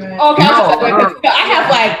what he meant. Okay, I was just like, wait. I have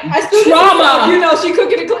like I still trauma. she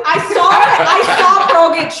cooking it. I saw Pearl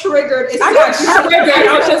get triggered. I got triggered.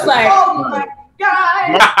 I was just like, oh my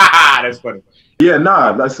God. That's funny. Yeah,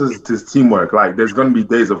 nah, that's just teamwork. Like, there's gonna be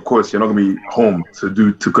days, of course, you're not gonna be home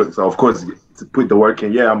to cook. So of course, to put the work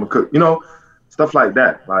in. Yeah, I'm gonna cook. Stuff like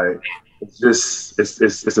that. Like, it's just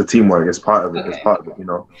it's a teamwork. It's part of it. Okay. It's part of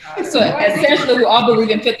it. So essentially, we all believe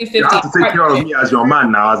in 50-50. You have to take care of me as your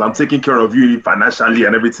man now, as I'm taking care of you financially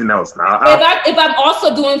and everything else. Now, If I'm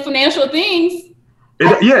also doing financial things,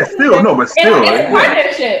 still, it's a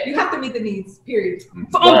partnership. You have to meet the needs. Period. On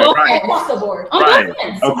both ends. Across the board. On Right. both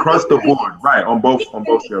ends. Across the board, right? On both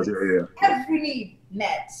scales. Yeah. Every need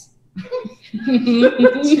met. You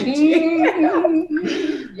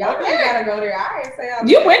Y'all gotta go there. I ain't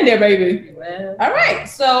say win there, baby. Well, All right,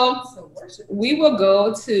 so worship. we will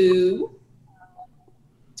go to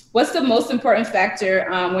what's the most important factor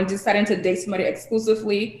when deciding to date somebody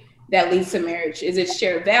exclusively that leads to marriage? Is it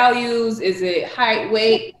shared values? Is it height,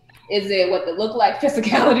 weight? Is it what they look like,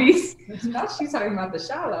 physicalities? Now she's talking about the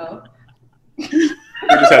shallow. We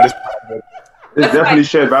just had this. It's definitely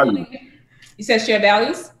shared value. You said shared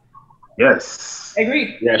values? Yes.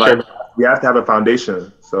 Agreed. Yeah, Like, sure. we have to have a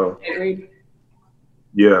foundation. So Agreed.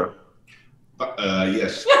 yeah.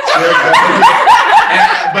 Yes.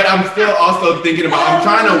 But I'm still also thinking about, I'm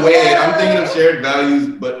trying to weigh it. I'm thinking of shared values,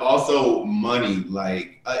 but also money.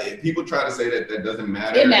 Like, people try to say that doesn't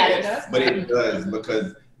matter. It matters. But it does,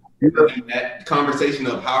 because in that conversation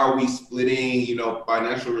of how are we splitting,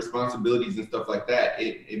 financial responsibilities and stuff like that,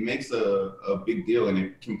 it makes a big deal, and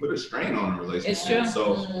it can put a strain on a relationship. It's true.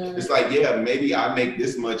 So it's like, yeah, maybe I make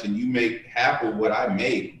this much and you make half of what I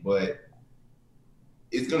make, but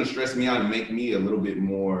it's going to stress me out and make me a little bit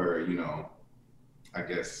more, I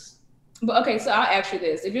guess. But okay, so I'll ask you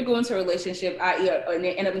this. If you're going to a relationship, i.e. or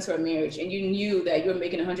end up into a marriage, and you knew that you're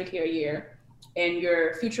making $100K a year and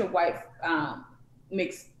your future wife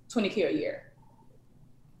makes $20K a year.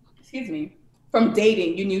 Excuse me. From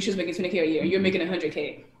dating, you knew she was making $20K a year and you're making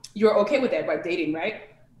 $100K. You're okay with that by dating, right?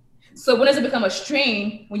 So when does it become a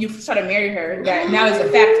strain when you try to marry her that now is a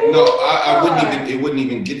factor? No, it wouldn't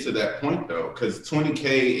even get to that point though, because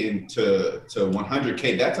 20K into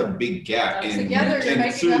 100K, that's a big gap. Together you're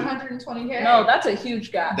making 120K. no, that's a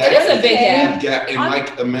huge gap. It is a big gap. gap. And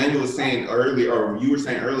like Emmanuel was saying earlier, or you were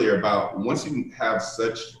saying earlier about once you have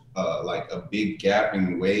such like a big gap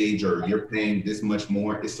in wage, or you're paying this much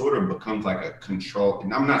more, it sort of becomes like a control.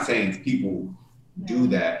 And I'm not saying people do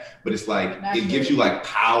that, but it's like it gives you like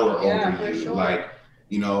power over you. Sure. Like,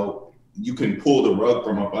 you can pull the rug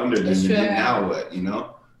from up under them, and then now what,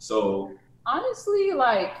 So Honestly,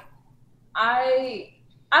 like I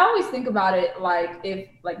always think about it like if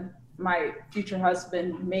like my future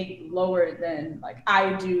husband made lower than like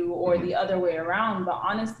I do, or the other way around. But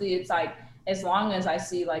honestly, it's like, as long as I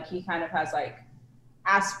see like he kind of has like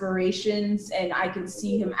aspirations and I can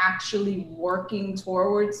see him actually working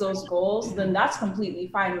towards those goals, then that's completely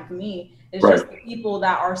fine with me. It's just the people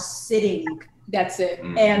that are sitting, that's it,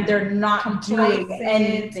 and they're not doing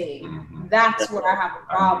anything. That's where I have a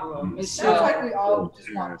problem. It feels like we all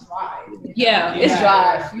just want to drive. it's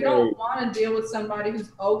drive. You don't want to deal with somebody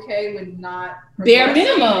who's okay with not Bare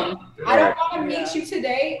minimum. I don't want to meet you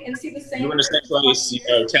today and see the same. You in the same place,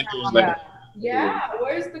 10 years later. Yeah,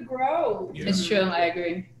 where's the growth? yeah. It's true. I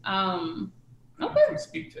agree. I can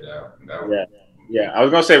speak to that. Yeah. I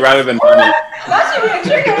was gonna say rather than money. That should be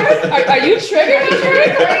a trigger. Are you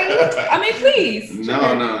triggered? I mean, please.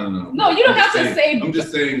 No. No, you don't have to I'm say. I'm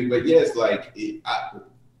just saying, but yes, like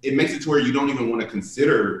it makes it to where you don't even want to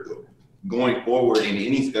consider going forward in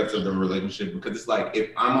any steps of the relationship, because it's like, if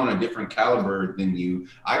I'm on a different caliber than you,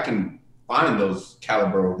 I can find those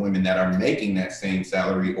caliber of women that are making that same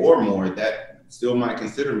salary or more that still might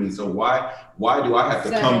consider me. So why do I have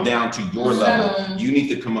to come down to your level? You need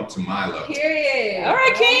to come up to my level. Period. All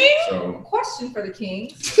right, King. So Question for the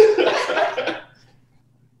king.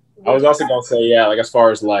 I was also gonna say, yeah, like as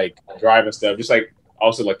far as like driving stuff, just like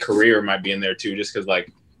also like career might be in there too, just because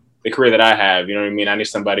like the career that I have, you know what I mean? I need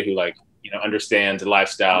somebody who like, you know, understands the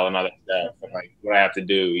lifestyle and all that stuff, and like what I have to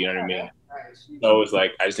do, you know what I mean? So it's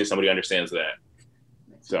like I just need somebody who understands that.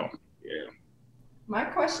 So yeah. My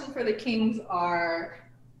question for the Kings are: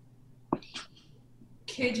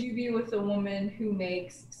 could you be with a woman who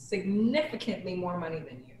makes significantly more money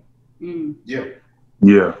than you? Yeah.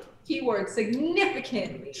 Yeah. Keyword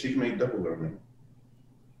significantly. She can make double her money.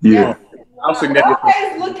 Yeah. How significant?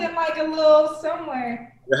 Always looking like a little somewhere.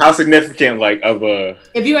 How significant, like, of a?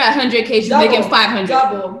 If you're at 100K, she's making 500.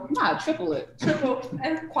 Double. Nah, triple it. Triple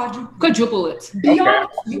and quadruple. Quadruple it. Beyond,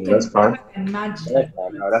 you That's can fine. imagine. That's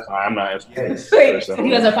fine. No, that's fine. I'm not. Yes. Wait,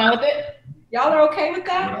 You guys are fine with it? y'all are okay with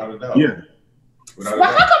that? Without a doubt. Yeah. Without a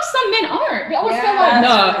Well, how doubt. come some men aren't? They always feel Yeah, like,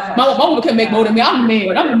 that's nah, right. my woman can make more than me. I'm a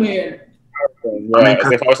man. I'm a man. I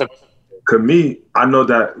mean, if I was a, Cause me, I know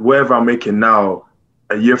that wherever I'm making now,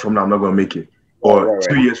 a year from now, I'm not gonna make it, or Right.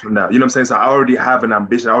 2 years from now. You know what I'm saying? So I already have an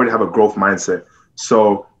ambition. I already have a growth mindset.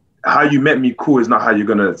 So how you met me, cool, is not how you're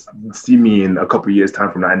gonna see me in a couple of years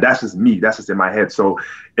time from now. And that's just me. That's just in my head. So,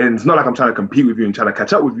 and it's not like I'm trying to compete with you and trying to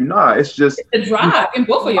catch up with you. Nah, it's just The drive in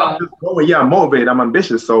both of y'all. I'm just going, yeah, I'm motivated. I'm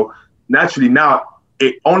ambitious. So naturally now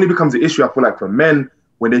it only becomes an issue, I feel like, for men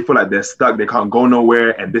when they feel like they're stuck, they can't go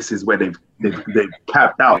nowhere, and this is where they've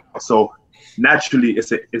capped out. So naturally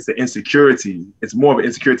it's an insecurity. It's more of an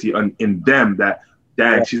insecurity in them that,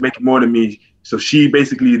 dang, she's making more than me. So she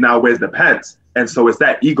basically now wears the pants. And so it's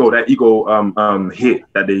that ego hit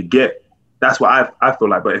that they get. That's what I feel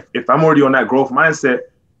like. But if I'm already on that growth mindset,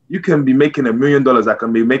 you can be making $1 million. I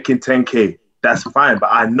can be making 10K. That's fine. But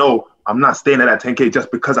I know I'm not staying at that 10K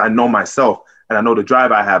just because I know myself and I know the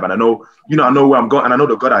drive I have and I know, I know where I'm going and I know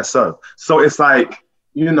the God I serve. So it's like,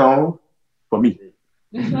 for me.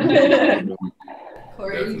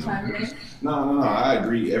 Corey, you chime in? No, I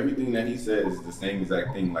agree. Everything that he says is the same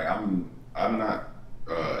exact thing. Like I'm not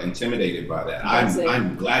intimidated by that.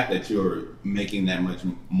 I'm glad that you're making that much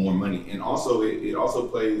more money, and also it also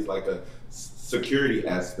plays like a security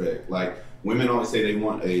aspect. Like women always say they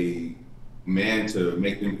want a man to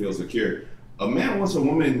make them feel secure. A man wants a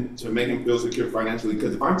woman to make him feel secure financially,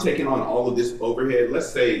 because if I'm taking on all of this overhead, let's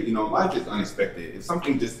say, life is unexpected. If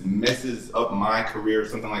something just messes up my career or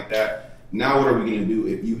something like that, now what are we going to do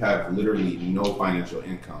if you have literally no financial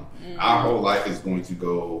income? Our whole life is going to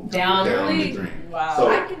go down the drain. Wow. So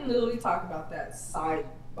I can literally talk about that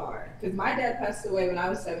sidebar, because my dad passed away when I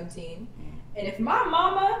was 17, and if my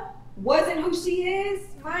mama wasn't who she is,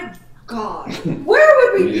 my God,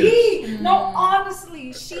 where would we be? No,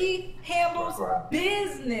 honestly, she handles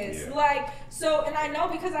business. Yeah. And I know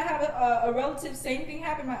because I have a relative, same thing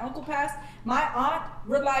happened. My uncle passed. My aunt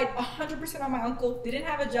relied 100% on my uncle. Didn't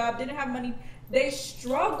have a job, didn't have money. They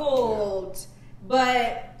struggled.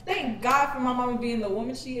 But thank God for my mama being the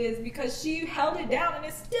woman she is, because she held it down and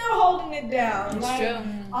is still holding it down. It's true.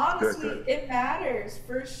 Honestly, it matters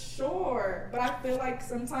for sure. But I feel like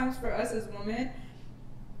sometimes for us as women,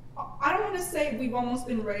 I don't want to say we've almost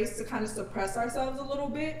been raised to kind of suppress ourselves a little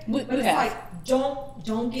bit, but it's like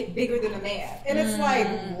don't get bigger than a man, and it's like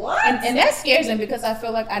what? And that scares them, because I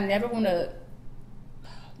feel like I never want to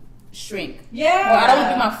shrink. Yeah. Or I don't want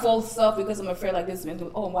to be my full self, because I'm afraid like this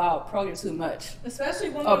man. Oh wow, pro, you're too much. Especially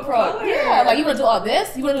women Oh, of pro, color. yeah. Like you want to do all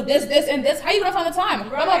this, you want to do this, and this. How you gonna find the time?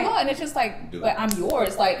 Right. Blah blah blah. And it's just like, but I'm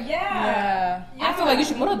yours. Like Yeah. I feel like you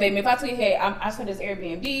should motivate me. If I tell you, hey, I saw this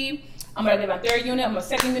Airbnb. I'm gonna get my third unit, I'm a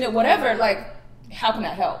second unit, whatever. Like, how can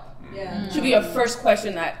I help? Yeah. Should be your first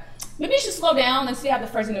question. That maybe you should slow down and see how the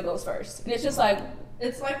first unit goes first. And it's just like,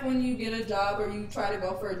 it's like when you get a job or you try to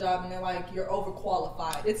go for a job and they're like, you're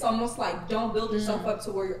overqualified. It's almost like, don't build yourself up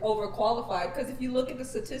to where you're overqualified. Because if you look at the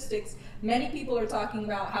statistics, many people are talking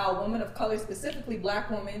about how women of color, specifically black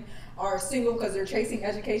women, are single because they're chasing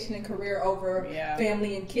education and career over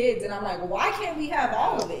family and kids. And I'm like, why can't we have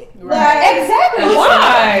all of it? right. Like, Exactly.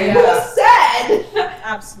 Why? Who said?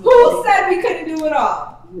 Absolutely. Who said we couldn't do it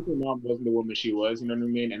all? if your mom wasn't the woman she was, you know what I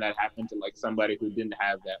mean, and that happened to like somebody who didn't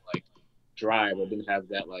have that like drive or didn't have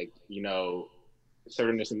that like, you know,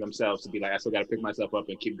 assertiveness in themselves to be like, I still got to pick myself up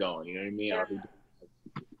and keep going, you know what I mean? Yeah. Or who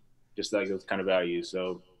just like those kind of values.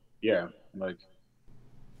 So yeah, like.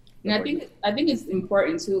 And I think it's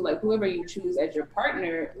important too, like whoever you choose as your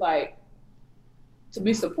partner, like to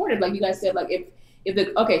be supportive. Like you guys said, like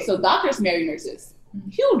so doctors marry nurses,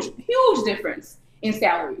 huge difference in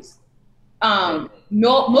salaries.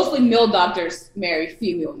 Mostly male doctors marry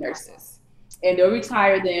female nurses, and they'll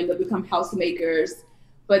retire them. They'll become housemakers,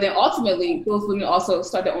 but then ultimately those women also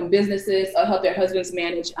start their own businesses or help their husbands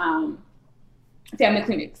manage family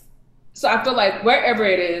clinics. So I feel like wherever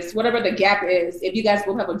it is, whatever the gap is, if you guys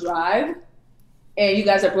both have a drive and you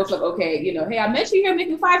guys are both like, okay, you know, hey, I met you here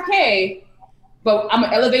making $5K, but I'm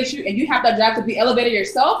gonna elevate you and you have that drive to be elevated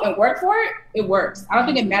yourself and work for it, it works. I don't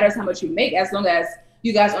think it matters how much you make as long as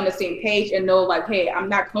you guys are on the same page and know like, hey, I'm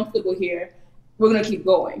not comfortable here. We're gonna keep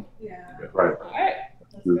going. Yeah. Right. All right.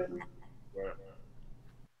 That's good.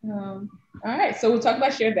 All right, so we'll talk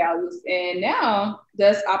about shared values, and now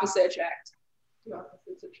does opposite attract? Do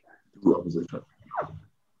opposites attract? Do opposite attract.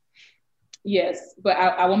 Yes, but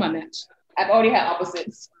I want my match. I've already had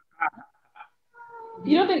opposites.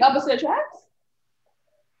 You don't think opposite attracts?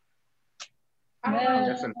 I don't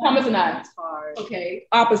know. Thomas and I. Okay.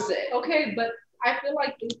 Opposite. Okay, but I feel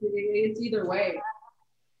like it's either way.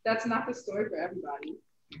 That's not the story for everybody.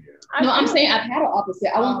 No, I'm saying I've had an opposite.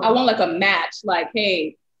 I want like a match. Like,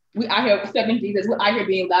 hey, we out here stepping Jesus. We're out here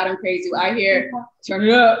being loud and crazy. We're out here turn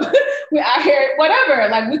it up. We're out here whatever.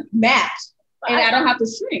 Like we match, and I don't have to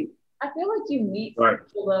shrink. I feel like you meet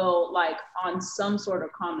people though, like on some sort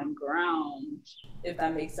of common ground, if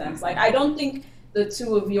that makes sense. Like I don't think the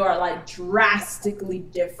two of you are like drastically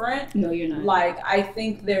different. No, you're not. Like I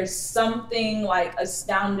think there's something like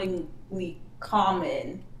astoundingly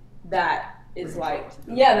common that is like,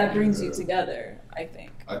 yeah, that brings you together, I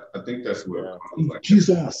think. I think that's where like,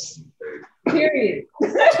 Jesus. Period.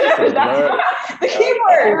 That's the key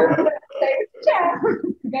word.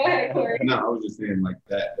 Go ahead, Cory. No, I was just saying like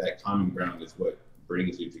that common ground is what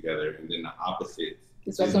brings you together, and then the opposite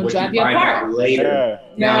is what's what gonna drive you you find apart out later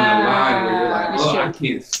down the line where you're like, oh, I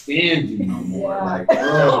can't stand you no more. Like,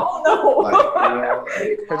 oh no. Like,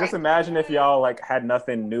 you know, just imagine if y'all like had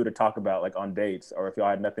nothing new to talk about like on dates, or if y'all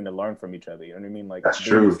had nothing to learn from each other. You know what I mean? Like that's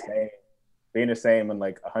true. Being the same and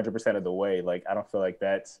like 100% of the way, like I don't feel like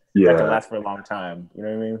that can last for a long time. You know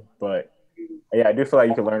what I mean? But yeah, I do feel like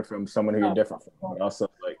you can learn from someone who you're different from. And also,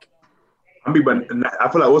 like, I mean, but I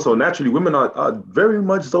feel like also naturally women are very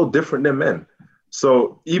much so different than men.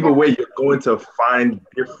 So either way, you're going to find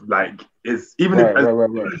like it's even if as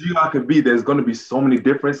you could be, there's going to be so many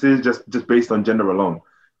differences just based on gender alone.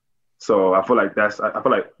 So I feel like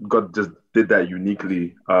God just did that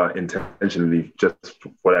uniquely, intentionally, just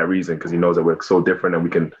for that reason, because He knows that we're so different and we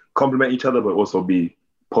can complement each other, but also be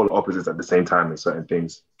polar opposites at the same time in certain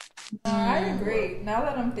things. I agree. Now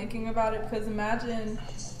that I'm thinking about it, because imagine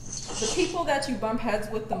the people that you bump heads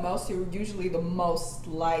with the most, you're usually the most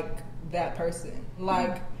like that person.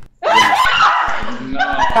 Like,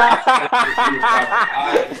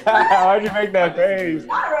 Why'd you make that face?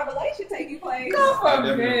 not a revelation taking place. No,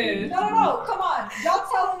 Come on. Y'all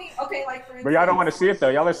telling me, okay, like for instance. But y'all don't want to see it though.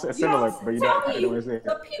 Y'all are similar, but you don't want to see it.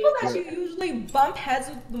 The people that you usually bump heads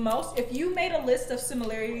with the most, if you made a list of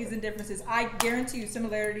similarities and differences, I guarantee you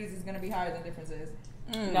similarities is going to be higher than differences.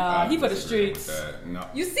 Nah, he for the streets. No.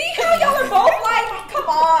 You see how y'all are both like, come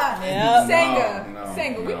on. Yep.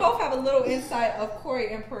 Senga, we both have a little insight of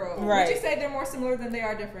Cory and Pearl. Right. Would you say they're more similar than they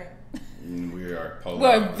are different? We are polar.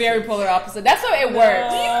 We're very polar opposite. That's how it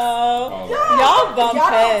works. Y'all bump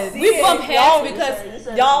heads. We bump heads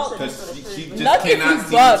because y'all. Because she just nothing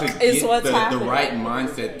cannot seem to is get what's the happening. right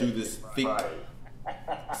mindset through this thick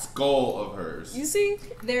skull of hers. You see,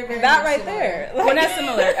 They're very that right similar. there. We're not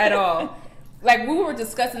similar at all. Like we were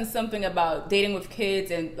discussing something about dating with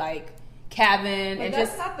kids and like cabin But and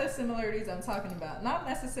that's just not the similarities I'm talking about. Not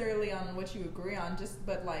necessarily on what you agree on,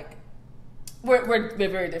 but like we're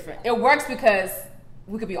very different. It works because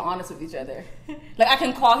we could be honest with each other. Like I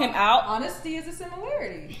can call him out. honesty is a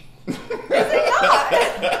similarity.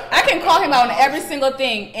 I can call him out on every single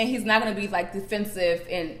thing, and he's not gonna be like defensive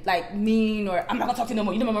and like mean or I'm not gonna talk to you no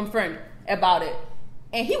more. You know, my friend about it,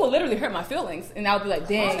 and he will literally hurt my feelings, and I'll be like,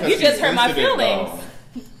 "Dang, you just hurt my feelings."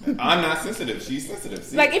 I'm not sensitive. She's sensitive.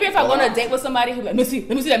 See? Like even if I go on a date with somebody, he'll be like, let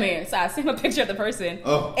me see that man. So I send him a picture of the person,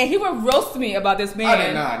 and he would roast me about this man. I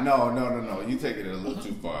did not. No. You take it a little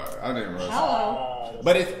too far. I didn't roast. Hello.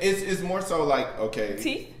 But it's more so like okay.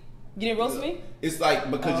 Teeth? You didn't roast me? It's like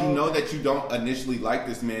because you know that you don't initially like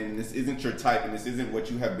this man, and this isn't your type, and this isn't what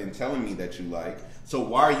you have been telling me that you like. So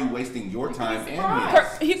why are you wasting your time and his?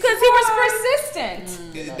 Because he was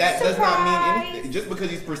persistent. That does not mean anything. Just because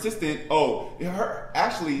he's persistent. Oh,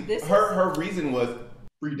 her reason was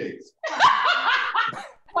free dates.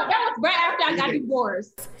 Well, that was right after I got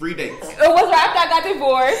divorced. Free dates. It was right after I got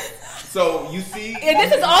divorced. So you see, and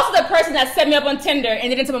this is also the person that set me up on Tinder and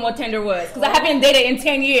didn't tell me what Tinder was because I haven't dated in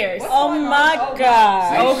 10 years. Oh my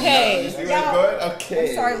God. Okay. You see what I'm doing? Okay.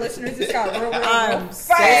 I'm sorry, listeners. This got real fast.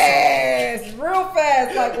 Real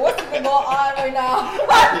fast. Like, what's going on right now?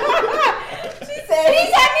 She said,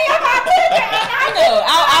 he set me up on Tinder. I know.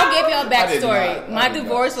 I'll give you a backstory. My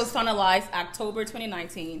divorce was finalized October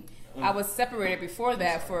 2019. I was separated before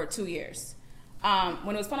that for 2 years.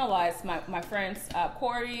 When it was finalized, my friends,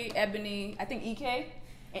 Cory, Ebony, I think EK,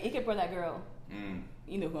 and EK brought that girl.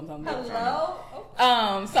 You know who I'm talking about.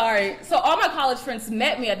 Hello? Sorry. So all my college friends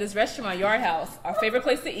met me at this restaurant, Yard House, our favorite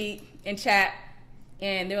place to eat and chat.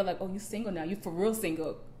 And they were like, oh, you single now? You for real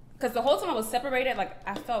single? Because the whole time I was separated, like,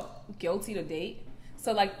 I felt guilty to date.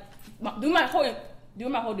 So, like, during my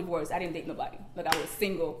whole divorce, I didn't date nobody. Like, I was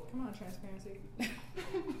single. Come on, transparency.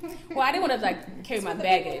 Well, I didn't want to, like, carry my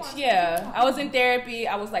baggage. Yeah. I was in therapy.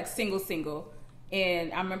 I was, like, single.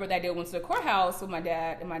 And I remember that day I went to the courthouse with my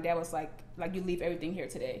dad. And my dad was like, you leave everything here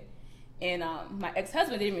today. And my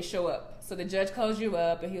ex-husband didn't even show up. So the judge calls you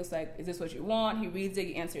up, and he was like, is this what you want? He reads it.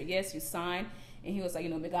 You answer yes. You sign. And he was like,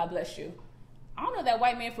 may God bless you. I don't know that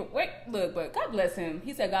white man look, but God bless him.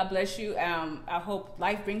 He said, God bless you. I hope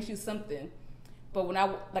life brings you something. But when I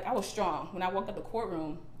was strong. When I walked out the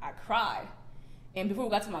courtroom, I cried. And before we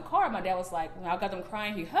got to my car, my dad was like, when I got them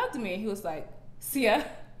crying, he hugged me, and he was like, Sia.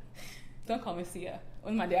 Don't call me Sia.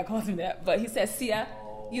 When my dad calls me that. But he said, Sia,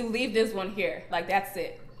 you leave this one here. Like, that's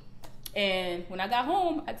it. And when I got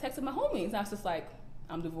home, I texted my homies. I was just like,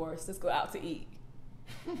 I'm divorced. Let's go out to eat.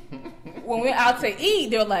 When we went out to eat,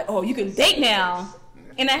 they were like, oh, you can date now.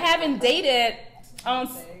 And I haven't dated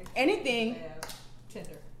anything.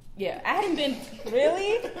 Tinder. Yeah, I hadn't been.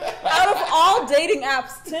 Really? Out of all dating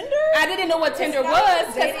apps, Tinder? I didn't know what Tinder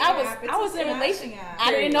was because I was in a relationship.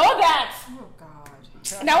 I didn't know that. Oh, God.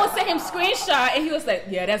 And I would send him screenshot, and he was like,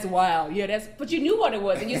 yeah, that's wild. Yeah, but you knew what it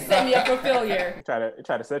was, and you set me up for failure.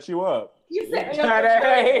 Try to set you up. You set me up for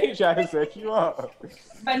failure. Try to set you up.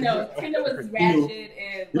 But no, Tinder was ratchet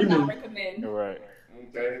and would not recommend. Right.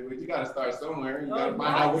 Okay, but you gotta start somewhere. You gotta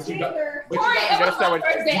find out what you got. Cory, it was my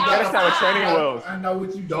first day You gotta start with training outside. wheels. I know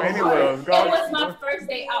what you don't Training like. wheels. It was my first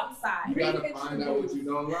day outside. You gotta find out what you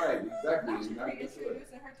don't like. Exactly. Not You you gotta get to it.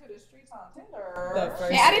 introducing her to the streets on Tinder. The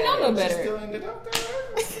first Yeah, I didn't know no She's better. still in the doctor.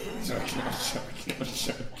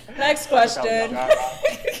 Next question.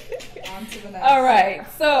 On to the next. All right.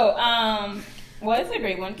 So, well, it's a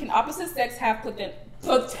great one. Can opposite sex have platonic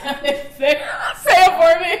sex? Say it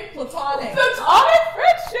for me. Platonic. Platonic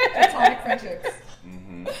friendship. Platonic friendships.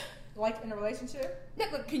 Mm-hmm. Like in a relationship? Yeah,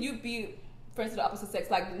 but can you be friends with the opposite sex?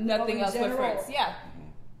 Like nothing in else but general? friends? Yeah.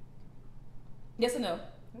 Yes or no?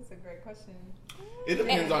 That's a great question. It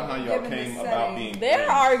depends on how y'all Given the came setting. about being There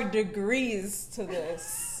friends. are degrees to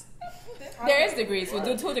this. There is degrees. We'll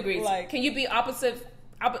do 2 degrees. Like- can you be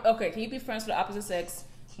okay, can you be friends with the opposite sex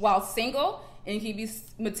while single? And can you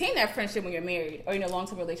maintain that friendship when you're married or in a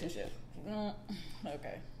long-term relationship?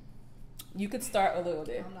 Okay. You could start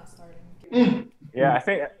Oleode. I'm not starting. Yeah, I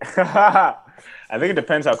think I think it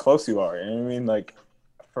depends how close you are. You know what I mean? Like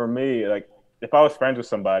for me, like if I was friends with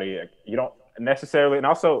somebody, like, you don't necessarily, and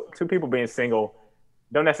also 2 people being single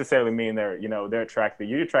don't necessarily mean they're attracted.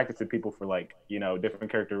 You're attracted to people for like,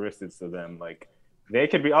 different characteristics of them. Like they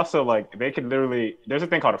could be also like, they could literally, there's a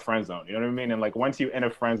thing called a friend zone. You know what I mean? And like once you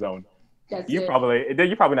enter friend zone, you're probably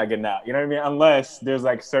not getting out. You know what I mean? Unless there's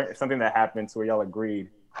like something that happens where y'all agreed.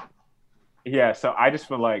 Yeah. So I just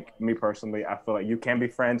feel like, me personally, I feel like you can be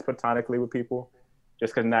friends platonically with people,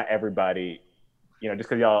 just because not everybody, just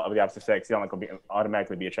because y'all of the opposite sex, y'all not gonna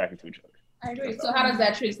automatically be attracted to each other. I agree. So how does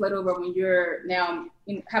that translate over when you're now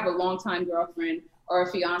have a long-time girlfriend or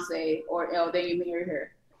a fiance or then you marry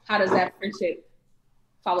her? How does that friendship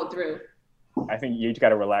follow through? I think you got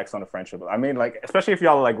to relax on the friendship. I mean, like, especially if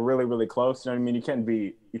y'all are like really, really close. You know what I mean? You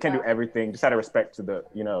can't do everything. Just out of respect to the,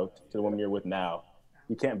 to the woman you're with now.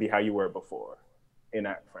 You can't be how you were before in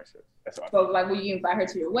that friendship. That's all. So, like, will you invite her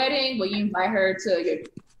to your wedding? Will you invite her to your?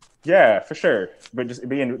 Yeah, for sure. But just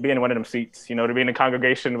be in one of them seats, to be in the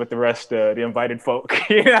congregation with the rest, the invited folk.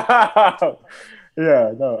 Yeah,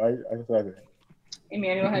 no, I love it.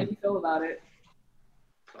 Emmanuel, how do you feel about it?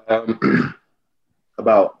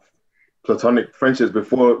 About platonic friendships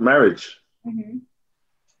before marriage. Mm-hmm.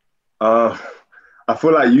 I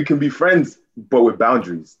feel like you can be friends, but with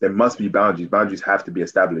boundaries. There must be boundaries. Boundaries have to be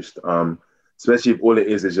established. Especially if all it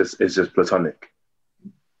is just platonic.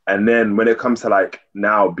 And then when it comes to like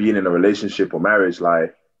now being in a relationship or marriage,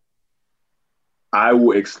 like I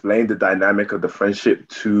will explain the dynamic of the friendship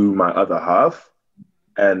to my other half,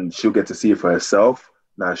 and she'll get to see it for herself.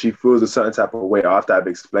 Now, she feels a certain type of way after I've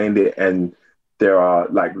explained it, and there are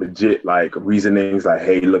like legit like reasonings like,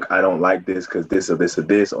 hey, look, I don't like this because this or this or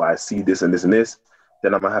this, or I see this and this and this,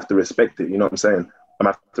 then I'm gonna have to respect it. You know what I'm saying? I'm gonna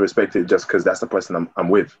have to respect it just because that's the person I'm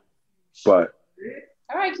with. But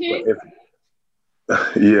all right, King.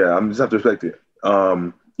 Yeah, I'm just have to respect it. You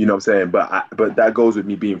know what I'm saying? But that goes with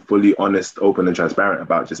me being fully honest, open, and transparent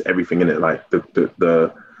about just everything in it, like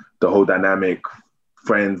the whole dynamic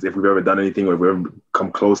friends, if we've ever done anything, or if we've ever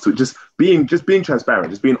come close to it. Just being transparent,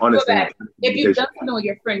 just being honest. If you've done something with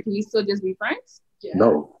your friend, can you still just be friends? Yeah.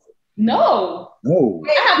 No.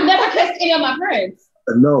 I have never kissed any of my friends.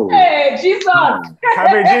 No. Hey, Jesus. I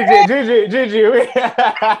mean, Gigi.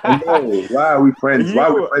 No. Why are we friends? Why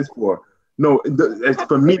are we friends for? No, it's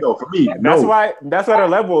for me though. For me, that's why their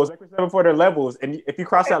levels. Like we said before, their levels. And if you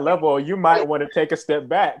cross that level, you might want to take a step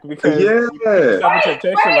back because some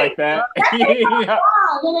temptation like that. No.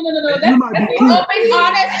 That's open,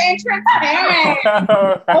 honest, and transparent.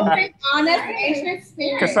 Open, honest, and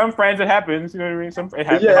transparent. Because some friends, it happens. You know what I mean? It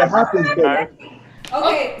happens.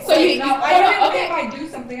 Okay, so you I didn't think if I do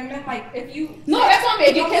something. I meant like if you. No, that's not me.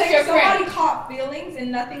 If you kiss your friend. Somebody caught feelings and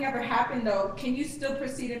nothing ever happened though. Can you still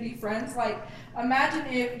proceed and be friends? Like, imagine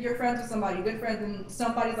if you're friends with somebody, good friends, and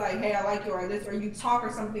somebody's like, "Hey, I like you," or this, or you talk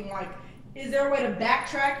or something. Like, is there a way to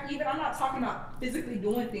backtrack? Even I'm not talking about physically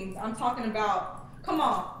doing things. I'm talking about, come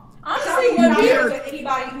on. Honestly, when you with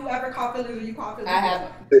anybody who ever caught feelings or you caught feelings. I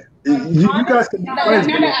haven't. You guys can be friends.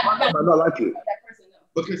 I might not like it.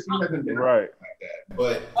 Because he hasn't been right like that.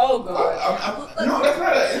 But oh god, no, that's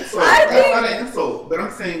not an insult. That's not an insult. But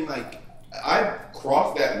I'm saying like I've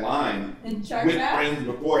crossed that line with friends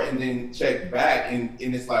before, and then checked back, and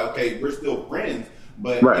it's like okay, we're still friends.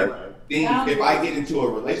 But if I get into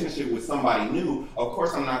a relationship with somebody new, of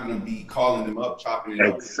course I'm not going to be calling them up, chopping it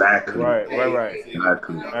up. Exactly. Right.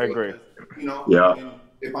 Exactly. I agree. You know. Yeah.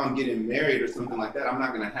 If I'm getting married or something like that, I'm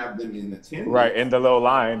not gonna have them in the tent. Right, in the little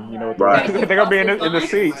line, you know. Right. They're gonna be in the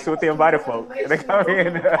seats with the invited folk. They're gonna be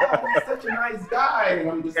in. He's such a nice guy,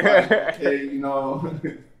 and I'm just like, okay, you know.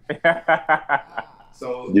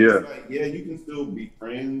 So like, you can still be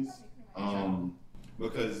friends,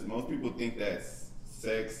 because most people think that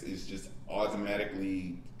sex is just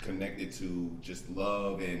automatically connected to just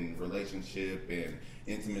love and relationship and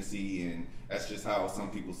intimacy, and that's just how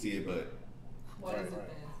some people see it, but. What is it then?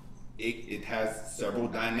 It has several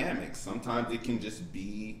dynamics. Sometimes it can just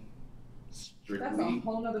be strictly. That's a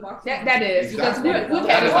whole nother box. That is. Exactly. Because we've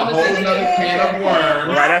That is a whole nother can of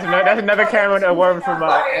worms. Right, that's another can of worms from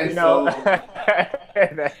you know.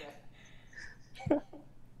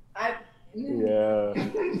 Yeah.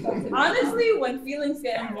 Honestly, when feelings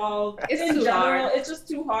get involved, It's in too general, hard. it's just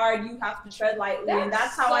too hard. You have to tread lightly, and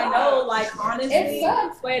that's how I know. Like honestly, It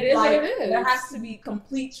sucks, but it is like, what it is. there has to be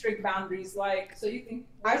complete strict boundaries. Like, So you think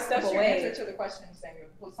I step what's your away. answer to the question, Samuel?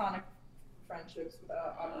 Platonic friendships with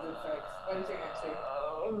opposite sex. What is your answer?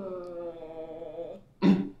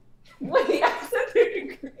 wait, I said there are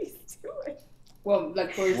degrees to it. Well,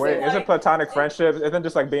 like for Wait, isn't platonic friendship? Isn't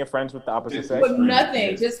just like being friends with the opposite sex? with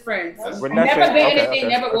nothing, just friends. With Never nothing. been Okay, anything, okay,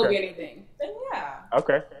 never will okay. be anything. Then yeah.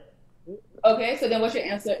 Okay. Okay, so then what's your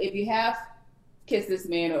answer? If you have kissed this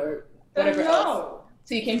man or whatever else,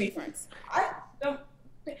 so you can be friends. I don't.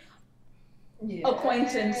 Yeah.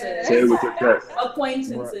 Acquaintances. Say it with your chest.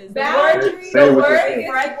 Acquaintances. Boundaries. Say it with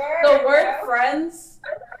your The word friends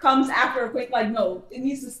comes after acquaintance. Like no, it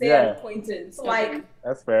needs to stay at acquaintance. Like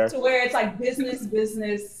That's fair. to where it's like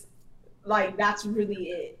business. Like that's really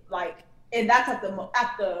it. Like and that's at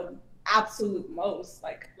the absolute most.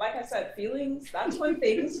 Like I said, feelings. That's when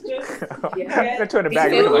things just They're trying to It's back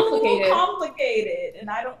still it up. complicated, and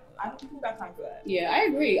I don't got time for that. Yeah, I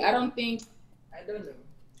agree. I don't think. I don't know.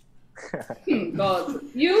 God,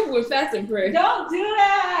 you were fast and free. Don't do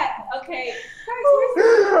that. Okay.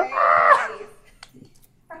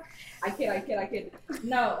 I kid.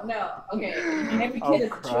 No. Okay. And every Oh, kid is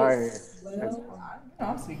crying.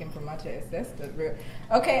 I'm speaking from my chest. That's the real.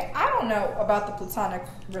 Okay, I don't know about the platonic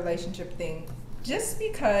relationship thing, just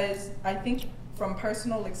because I think from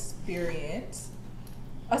personal experience,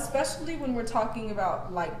 especially when we're talking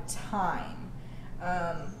about like time,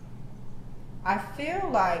 I feel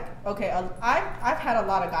like I've had a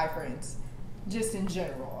lot of guy friends, just in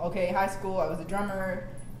general. Okay, high school I was a drummer.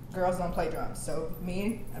 Girls don't play drums, so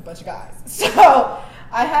me and a bunch of guys. So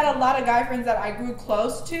I had a lot of guy friends that I grew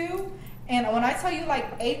close to, and when I tell you like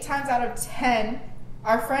 8 times out of 10,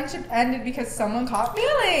 our friendship ended because someone caught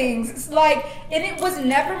feelings. It's like, and it was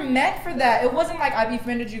never meant for that. It wasn't like I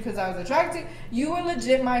befriended you because I was attracted. You were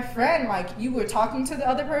legit my friend. Like you were talking to the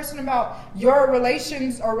other person about your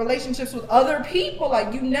relations or relationships with other people.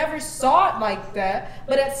 Like you never saw it like that.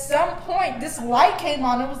 But at some point, this light came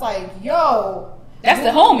on. It was like, yo. That's the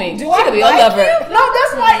homie. Do I be like your lover. you? No,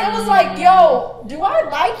 that's why it was like, yo, do I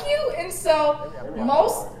like you? And so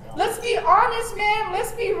let's be honest, man.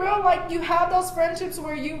 Let's be real. Like you have those friendships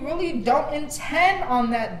where you really don't intend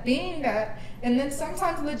on that being that. And then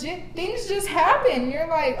sometimes legit things just happen. You're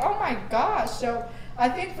like, oh my gosh. So I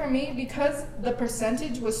think for me, because the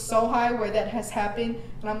percentage was so high where that has happened,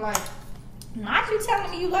 and I'm like, not you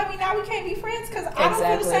telling me you love me, now we can't be friends because I don't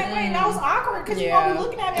feel the same way. And that was awkward because you always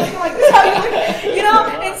looking at me and like, you know?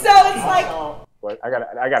 And so it's like... Well, I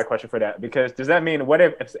got a question for that, because does that mean what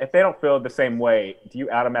if they don't feel the same way, do you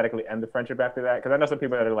automatically end the friendship after that? Because I know some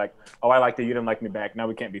people that are like, oh, I liked you, you didn't like me back, now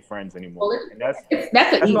we can't be friends anymore. Well, and that's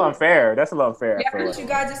a little unfair. That's a little unfair. Yeah, but you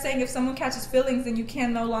guys are saying if someone catches feelings, then you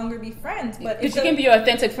can no longer be friends. But you can be your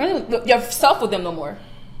authentic friend, yourself with them no more.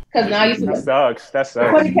 Because now you that sucks. That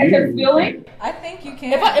sucks. When he catches feeling, I think you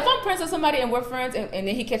can. If I'm friends with somebody and we're friends, and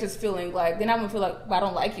then he catches feeling, like, then I'm gonna feel like, well, I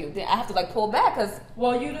don't like you. Then I have to like pull back because.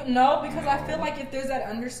 Well, you don't know, because I feel like if there's that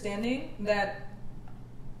understanding that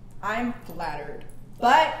I'm flattered,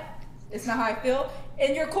 but it's not how I feel,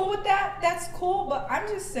 and you're cool with that, that's cool. But I'm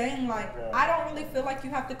just saying, like, I don't really feel like you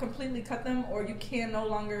have to completely cut them or you can no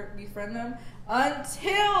longer befriend them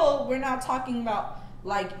until we're not talking about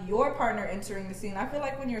like your partner entering the scene. I feel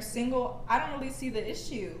like when you're single, I don't really see the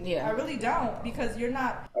issue. Yeah, I really don't, because you're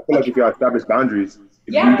not. I feel like if you establish boundaries,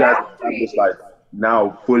 if you guys establish like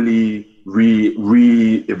now fully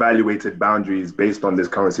re-evaluated boundaries based on this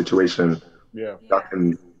current situation, that can,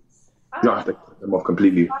 you don't have to cut them off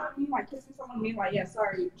completely. I don't mean like kissing someone, mean like, yeah,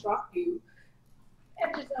 sorry, dropped you.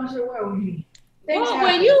 That just don't show well with me. Well,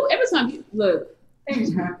 when you every time you look,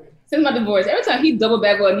 things happen. Since my divorce, every time he double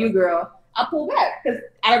back with a new girl, I pull back because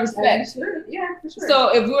out of respect. Yeah, for sure.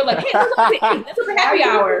 So if we were like, hey, this was a happy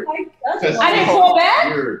hour, I didn't pull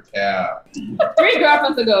back. 3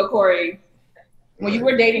 girlfriends ago, Corey, when you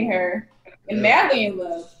were dating her and madly in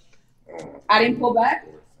love, I didn't pull back.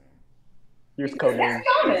 That's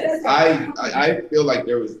honest. I feel like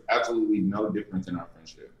there was absolutely no difference in our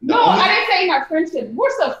friendship. I didn't say in our friendship. We're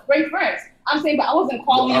still great friends. I'm saying, but I wasn't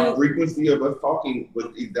calling you. The frequency of us talking was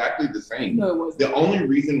exactly the same. No, it wasn't. The only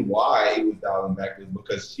reason why it was dialing back was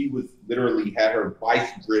because she was literally had her vice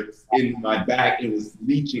grips in my back and was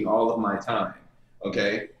leeching all of my time.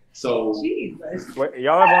 Okay, so Jesus. Wait,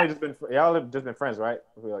 y'all have just been friends, right?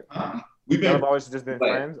 Y'all have always just been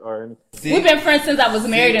friends, or we've been friends since I was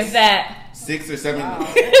married. In fact, 6 or 7. Wow.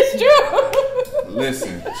 It's true.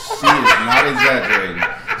 Listen, she is not exaggerating.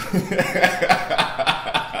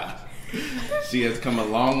 She has come a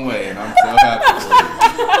long way, and I'm so happy for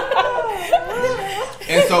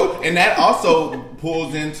you. And that also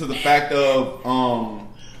pulls into the fact of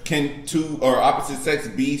can two or opposite sex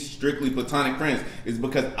be strictly platonic friends? Is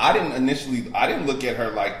because I didn't look at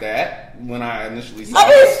her like that when I initially saw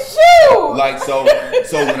her. It's true. Like so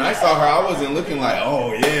when I saw her, I wasn't looking like,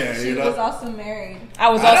 oh yeah. She was also married. I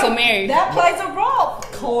was also married. That plays a role,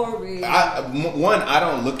 Corey. I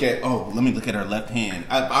don't look at, let me look at her left hand.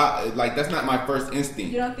 I like, that's not my first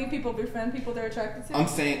instinct. You don't think people befriend people they're attracted to? I'm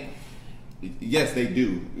saying, yes, they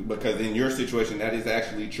do, because in your situation, that is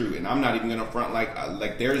actually true. And I'm not even gonna front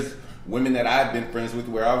like there's women that I've been friends with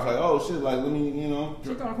where I was like, oh shit, like let me,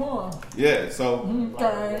 She got porn. Yeah, so.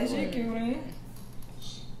 She cute.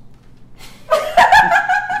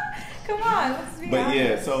 Come on, let's be honest.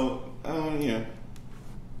 Yeah, so yeah.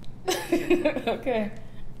 Okay.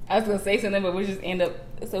 I was gonna say something, but we just end up.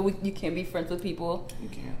 So you can be friends with people. You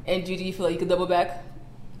can. And Judy, you feel like you could double back?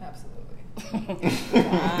 Absolutely.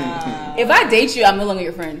 Wow. If I date you, I'm no longer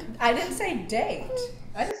your friend. I didn't say date.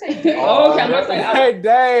 I didn't say date. Oh, okay. I'm not saying. Hey,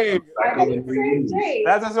 Dave. I didn't say date.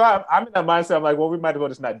 That's why I'm in that mindset. I'm like, well, we might as well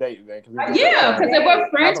just not date then. Yeah, because if we're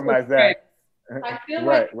friends, we're friends. I feel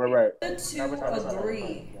right, like right. The two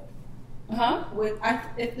agree. Uh-huh.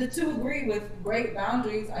 If the two agree with great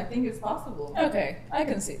boundaries, I think it's possible. Okay, I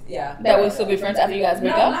can see. Yeah, that would still be friends after you guys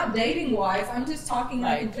break up. No, not dating wise. I'm just talking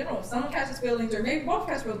like in general. If someone catches feelings, or maybe both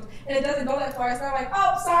catch feelings, and it doesn't go that far, it's not like,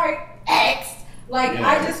 oh, sorry, X. Like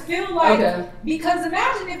I just feel like because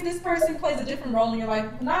imagine if this person plays a different role in your life.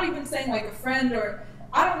 I'm not even saying like a friend or.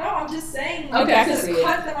 I don't know. I'm just saying. Like, just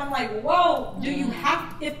cut them. I'm like, whoa. Do you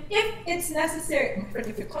have if it's necessary?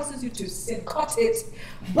 If it causes you to sin, cut it.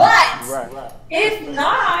 But if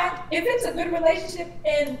not, if it's a good relationship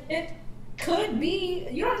and it could be,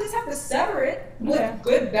 you don't just have to sever it with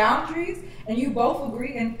good boundaries, and you both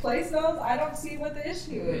agree and place those. I don't see what the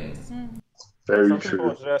issue is. Very some true.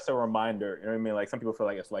 people, it's just a reminder. You know what I mean? Like some people feel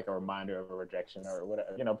like it's like a reminder of a rejection or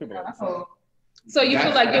whatever. People. So you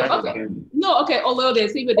feel like you're okay. No, okay, Oleode,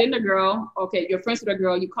 so you're dating a girl, okay, you're friends with a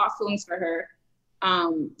girl, you caught feelings for her.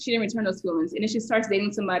 She didn't return those feelings. And then she starts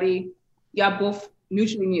dating somebody y'all both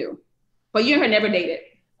mutually knew. But you and her never dated.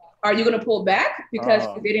 Are you gonna pull back because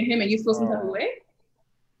you're dating him and you feel some type of way?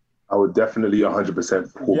 I would definitely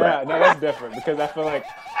 100% pull back. Yeah, no, that's different because I feel like,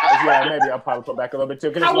 maybe I'll probably pull back a little bit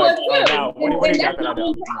too. Because it's like, oh, now, what do you got that I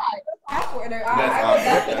do? Awkward. I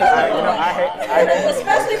hate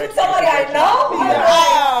especially from somebody I know.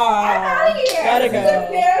 Gotta This is go.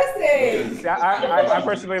 embarrassing. See, I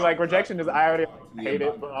personally like rejection is I already hate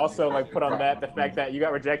it, but also like put on that the fact that you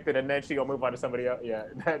got rejected and then she gonna move on to somebody else. Yeah,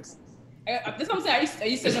 that's This what I'm saying. Are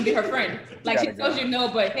you still gonna be her friend? Like she Gotta tells go. you no,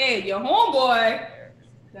 but hey, your homeboy.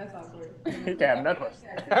 That's awkward. you can't have nothing.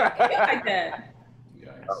 Like that.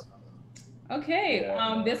 Yes. Okay.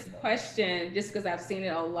 Yeah. This question, just because I've seen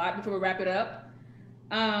it a lot before we wrap it up.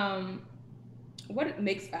 What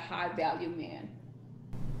makes a high value man?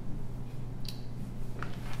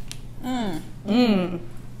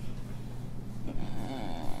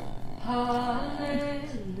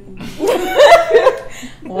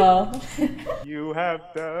 Well, You have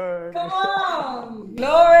done. Come on,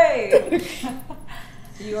 glory.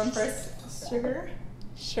 You on first, sugar?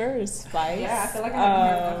 sure is spice. Yeah, I feel like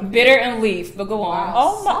I'm Bitter and leaf, but go on.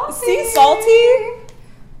 Oh my, Salty. see, salty.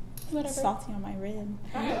 Whatever. Salty on my rib.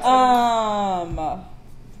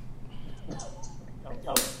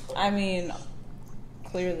 I mean,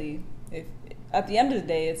 clearly, if at the end of the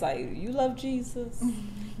day, it's like you love Jesus,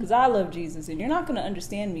 because I love Jesus, and you're not gonna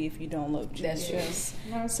understand me if you don't love That's Jesus.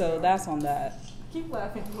 true. So that's on that. Keep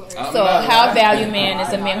laughing. I'm So a not high laughing. value man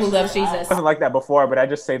is a man who loves Jesus. I wasn't like that before, but I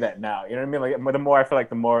just say that now. You know what I mean? Like the more I feel like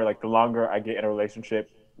the more like the longer I get in a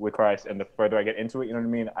relationship with Christ and the further I get into it, you know what I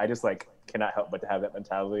mean? I just like cannot help but to have that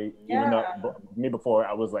mentality. Even though me before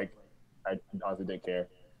I was like I honestly didn't care.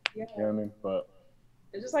 Yeah. You know what I mean? But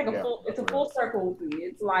It's just like Yeah, it's a that's full circle with me.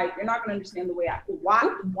 It's like you're not gonna understand the way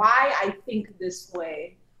why I think this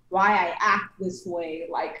way, why I act this way.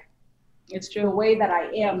 Like it's the way that I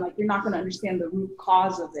am. Like you're not gonna understand the root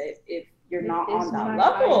cause of it if you're not on that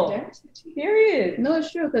level. Period. No,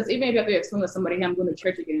 it's true, because even if you have to explain to somebody, hey, I'm going to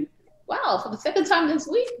church again. Wow, for the second time this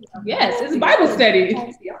week? Yes, it's Bible study.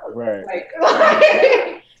 right. Like,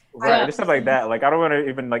 Right, just stuff like that. Like I don't want to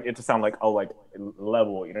even like it to sound like like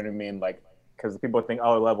level. You know what I mean? Like because people think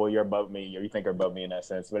level, you're above me, or you think you're above me in that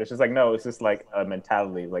sense. But it's just like no, it's just like a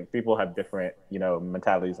mentality. Like people have different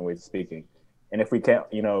mentalities and ways of speaking. And if we can't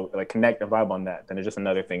like connect and vibe on that, then it's just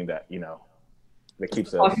another thing that that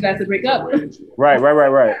keeps cause us. you guys to break up. Right.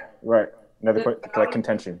 Another like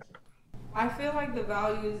contention. I feel like the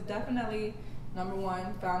value is definitely number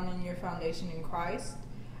one, found in your foundation in Christ.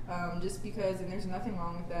 Just because, and there's nothing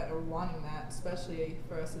wrong with that or wanting that, especially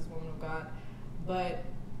for us as women of God. But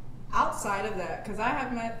outside of that, because I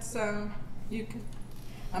have met some,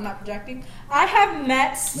 I'm not projecting. I have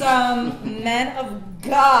met some men of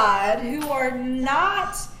God who are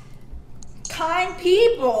not kind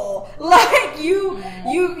people. Like you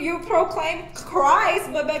proclaim Christ,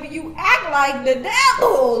 but baby, you act like the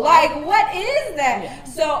devil. Like what is that? Yeah.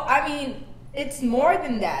 So I mean, it's more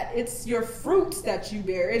than that. It's your fruits that you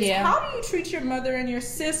bear. It's how do you treat your mother and your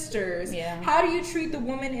sisters? Yeah. How do you treat the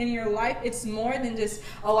woman in your life? It's more than just,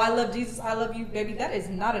 oh, I love Jesus, I love you, baby. That is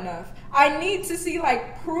not enough. I need to see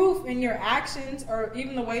like proof in your actions or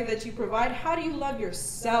even the way that you provide. How do you love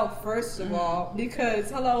yourself, first of all?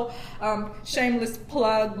 Because, hello, shameless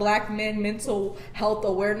plug, Black Men Mental Health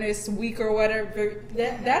Awareness Week or whatever.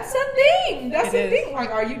 That's a thing. That's a thing. Like,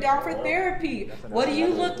 are you down for therapy? What do you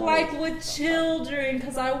look like with children?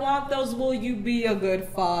 Because I want those. Will you be a good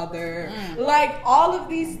father? Like, all of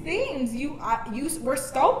these things, we're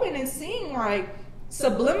scoping and seeing, like,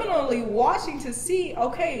 subliminally watching to see,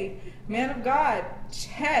 okay, man of God,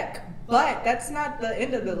 check, but that's not the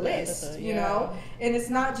end of the list, you know? And it's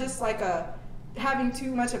not just like having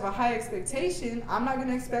too much of a high expectation. I'm not going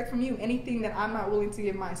to expect from you anything that I'm not willing to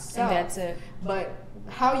give myself. And that's it. But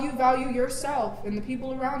how you value yourself and the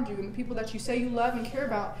people around you and the people that you say you love and care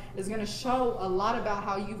about is going to show a lot about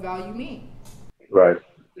how you value me. Right.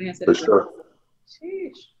 For sure.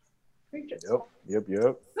 Sheesh.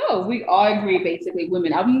 Yep. So we all agree, basically,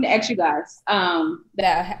 women. I need to ask you guys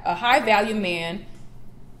that a high value man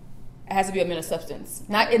has to be a man of substance,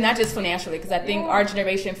 not just financially, because I think our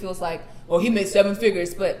generation feels like, oh, he made 7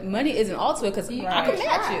 figures, but money isn't all to it because I can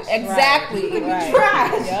match you. Exactly. Right.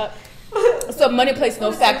 Trash. Yep. So money plays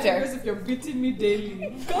no factor. If you're beating me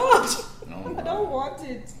daily, gosh, I don't want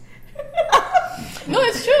it. No,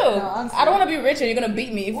 it's true. No, I don't want to be rich and you're gonna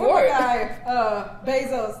beat me for Poor it. guy,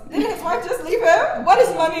 Bezos. Didn't his wife just leave him? What is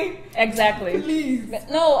money? Exactly. Please.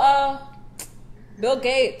 No, Bill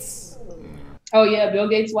Gates. Oh yeah, Bill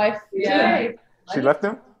Gates' wife. Yeah. She left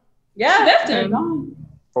him Yeah, She left him.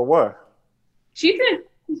 for what? She did.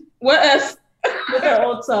 What else? with their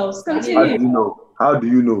old selves. How do Continue. you know? How do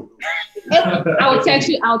you know? I'll text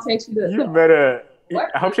you the. You better.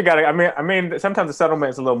 I hope she got it. I mean, sometimes the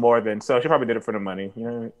settlement is a little more than, so she probably did it for the money. You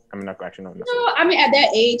know, I mean, not actually, no. No, I mean, at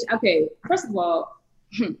that age, okay. First of all,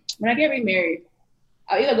 when I get remarried,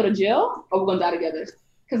 I'll either go to jail or we're gonna die together.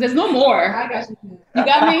 Because there's no more. I got you. You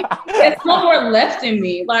got me? There's no more left in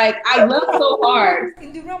me. Like, I love so hard.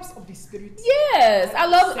 In the realms of the spirit. Yes, I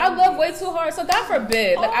love way too hard. So God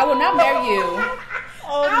forbid, like I will not marry you.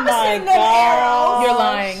 Oh I'm my seeing them god! You're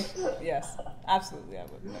lying. Yes, absolutely. I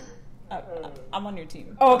would. I'm on your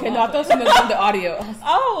team. Oh, okay. No, I thought something was on the audio.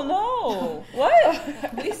 Oh no!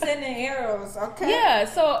 What? We sending arrows, okay? Yeah.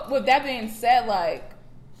 So with that being said, like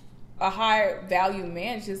a high value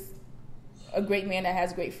man is just a great man that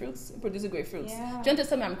has great fruits, produces great fruits. Yeah. Don't just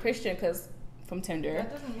tell me I'm Christian because from Tinder.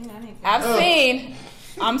 That doesn't mean anything. I've seen,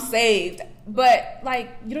 I'm saved, but like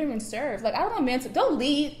you don't even serve. Like I don't want men to don't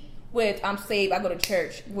lead with I'm saved. I go to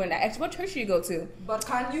church. When I ask what church do you go to? But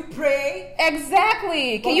can you pray?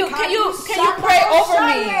 Exactly. Can you pray Shaka over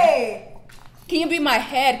me? Shale? Can you be my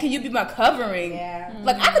head? Can you be my covering? Yeah.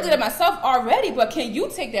 Like I could do that myself already, but can you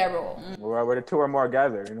take that role? Where the two or more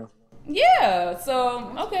gather, you know. Yeah.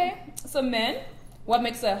 So okay. So men, what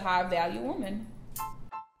makes a high value woman?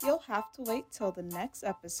 You'll have to wait till the next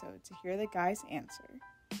episode to hear the guy's answer.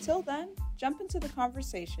 Till then, jump into the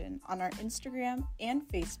conversation on our Instagram and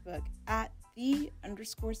Facebook at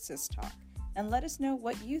 @the_Sis Talk and let us know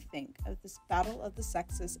what you think of this Battle of the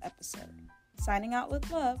Sexes episode. Signing out with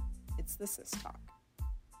love, it's the Sis Talk.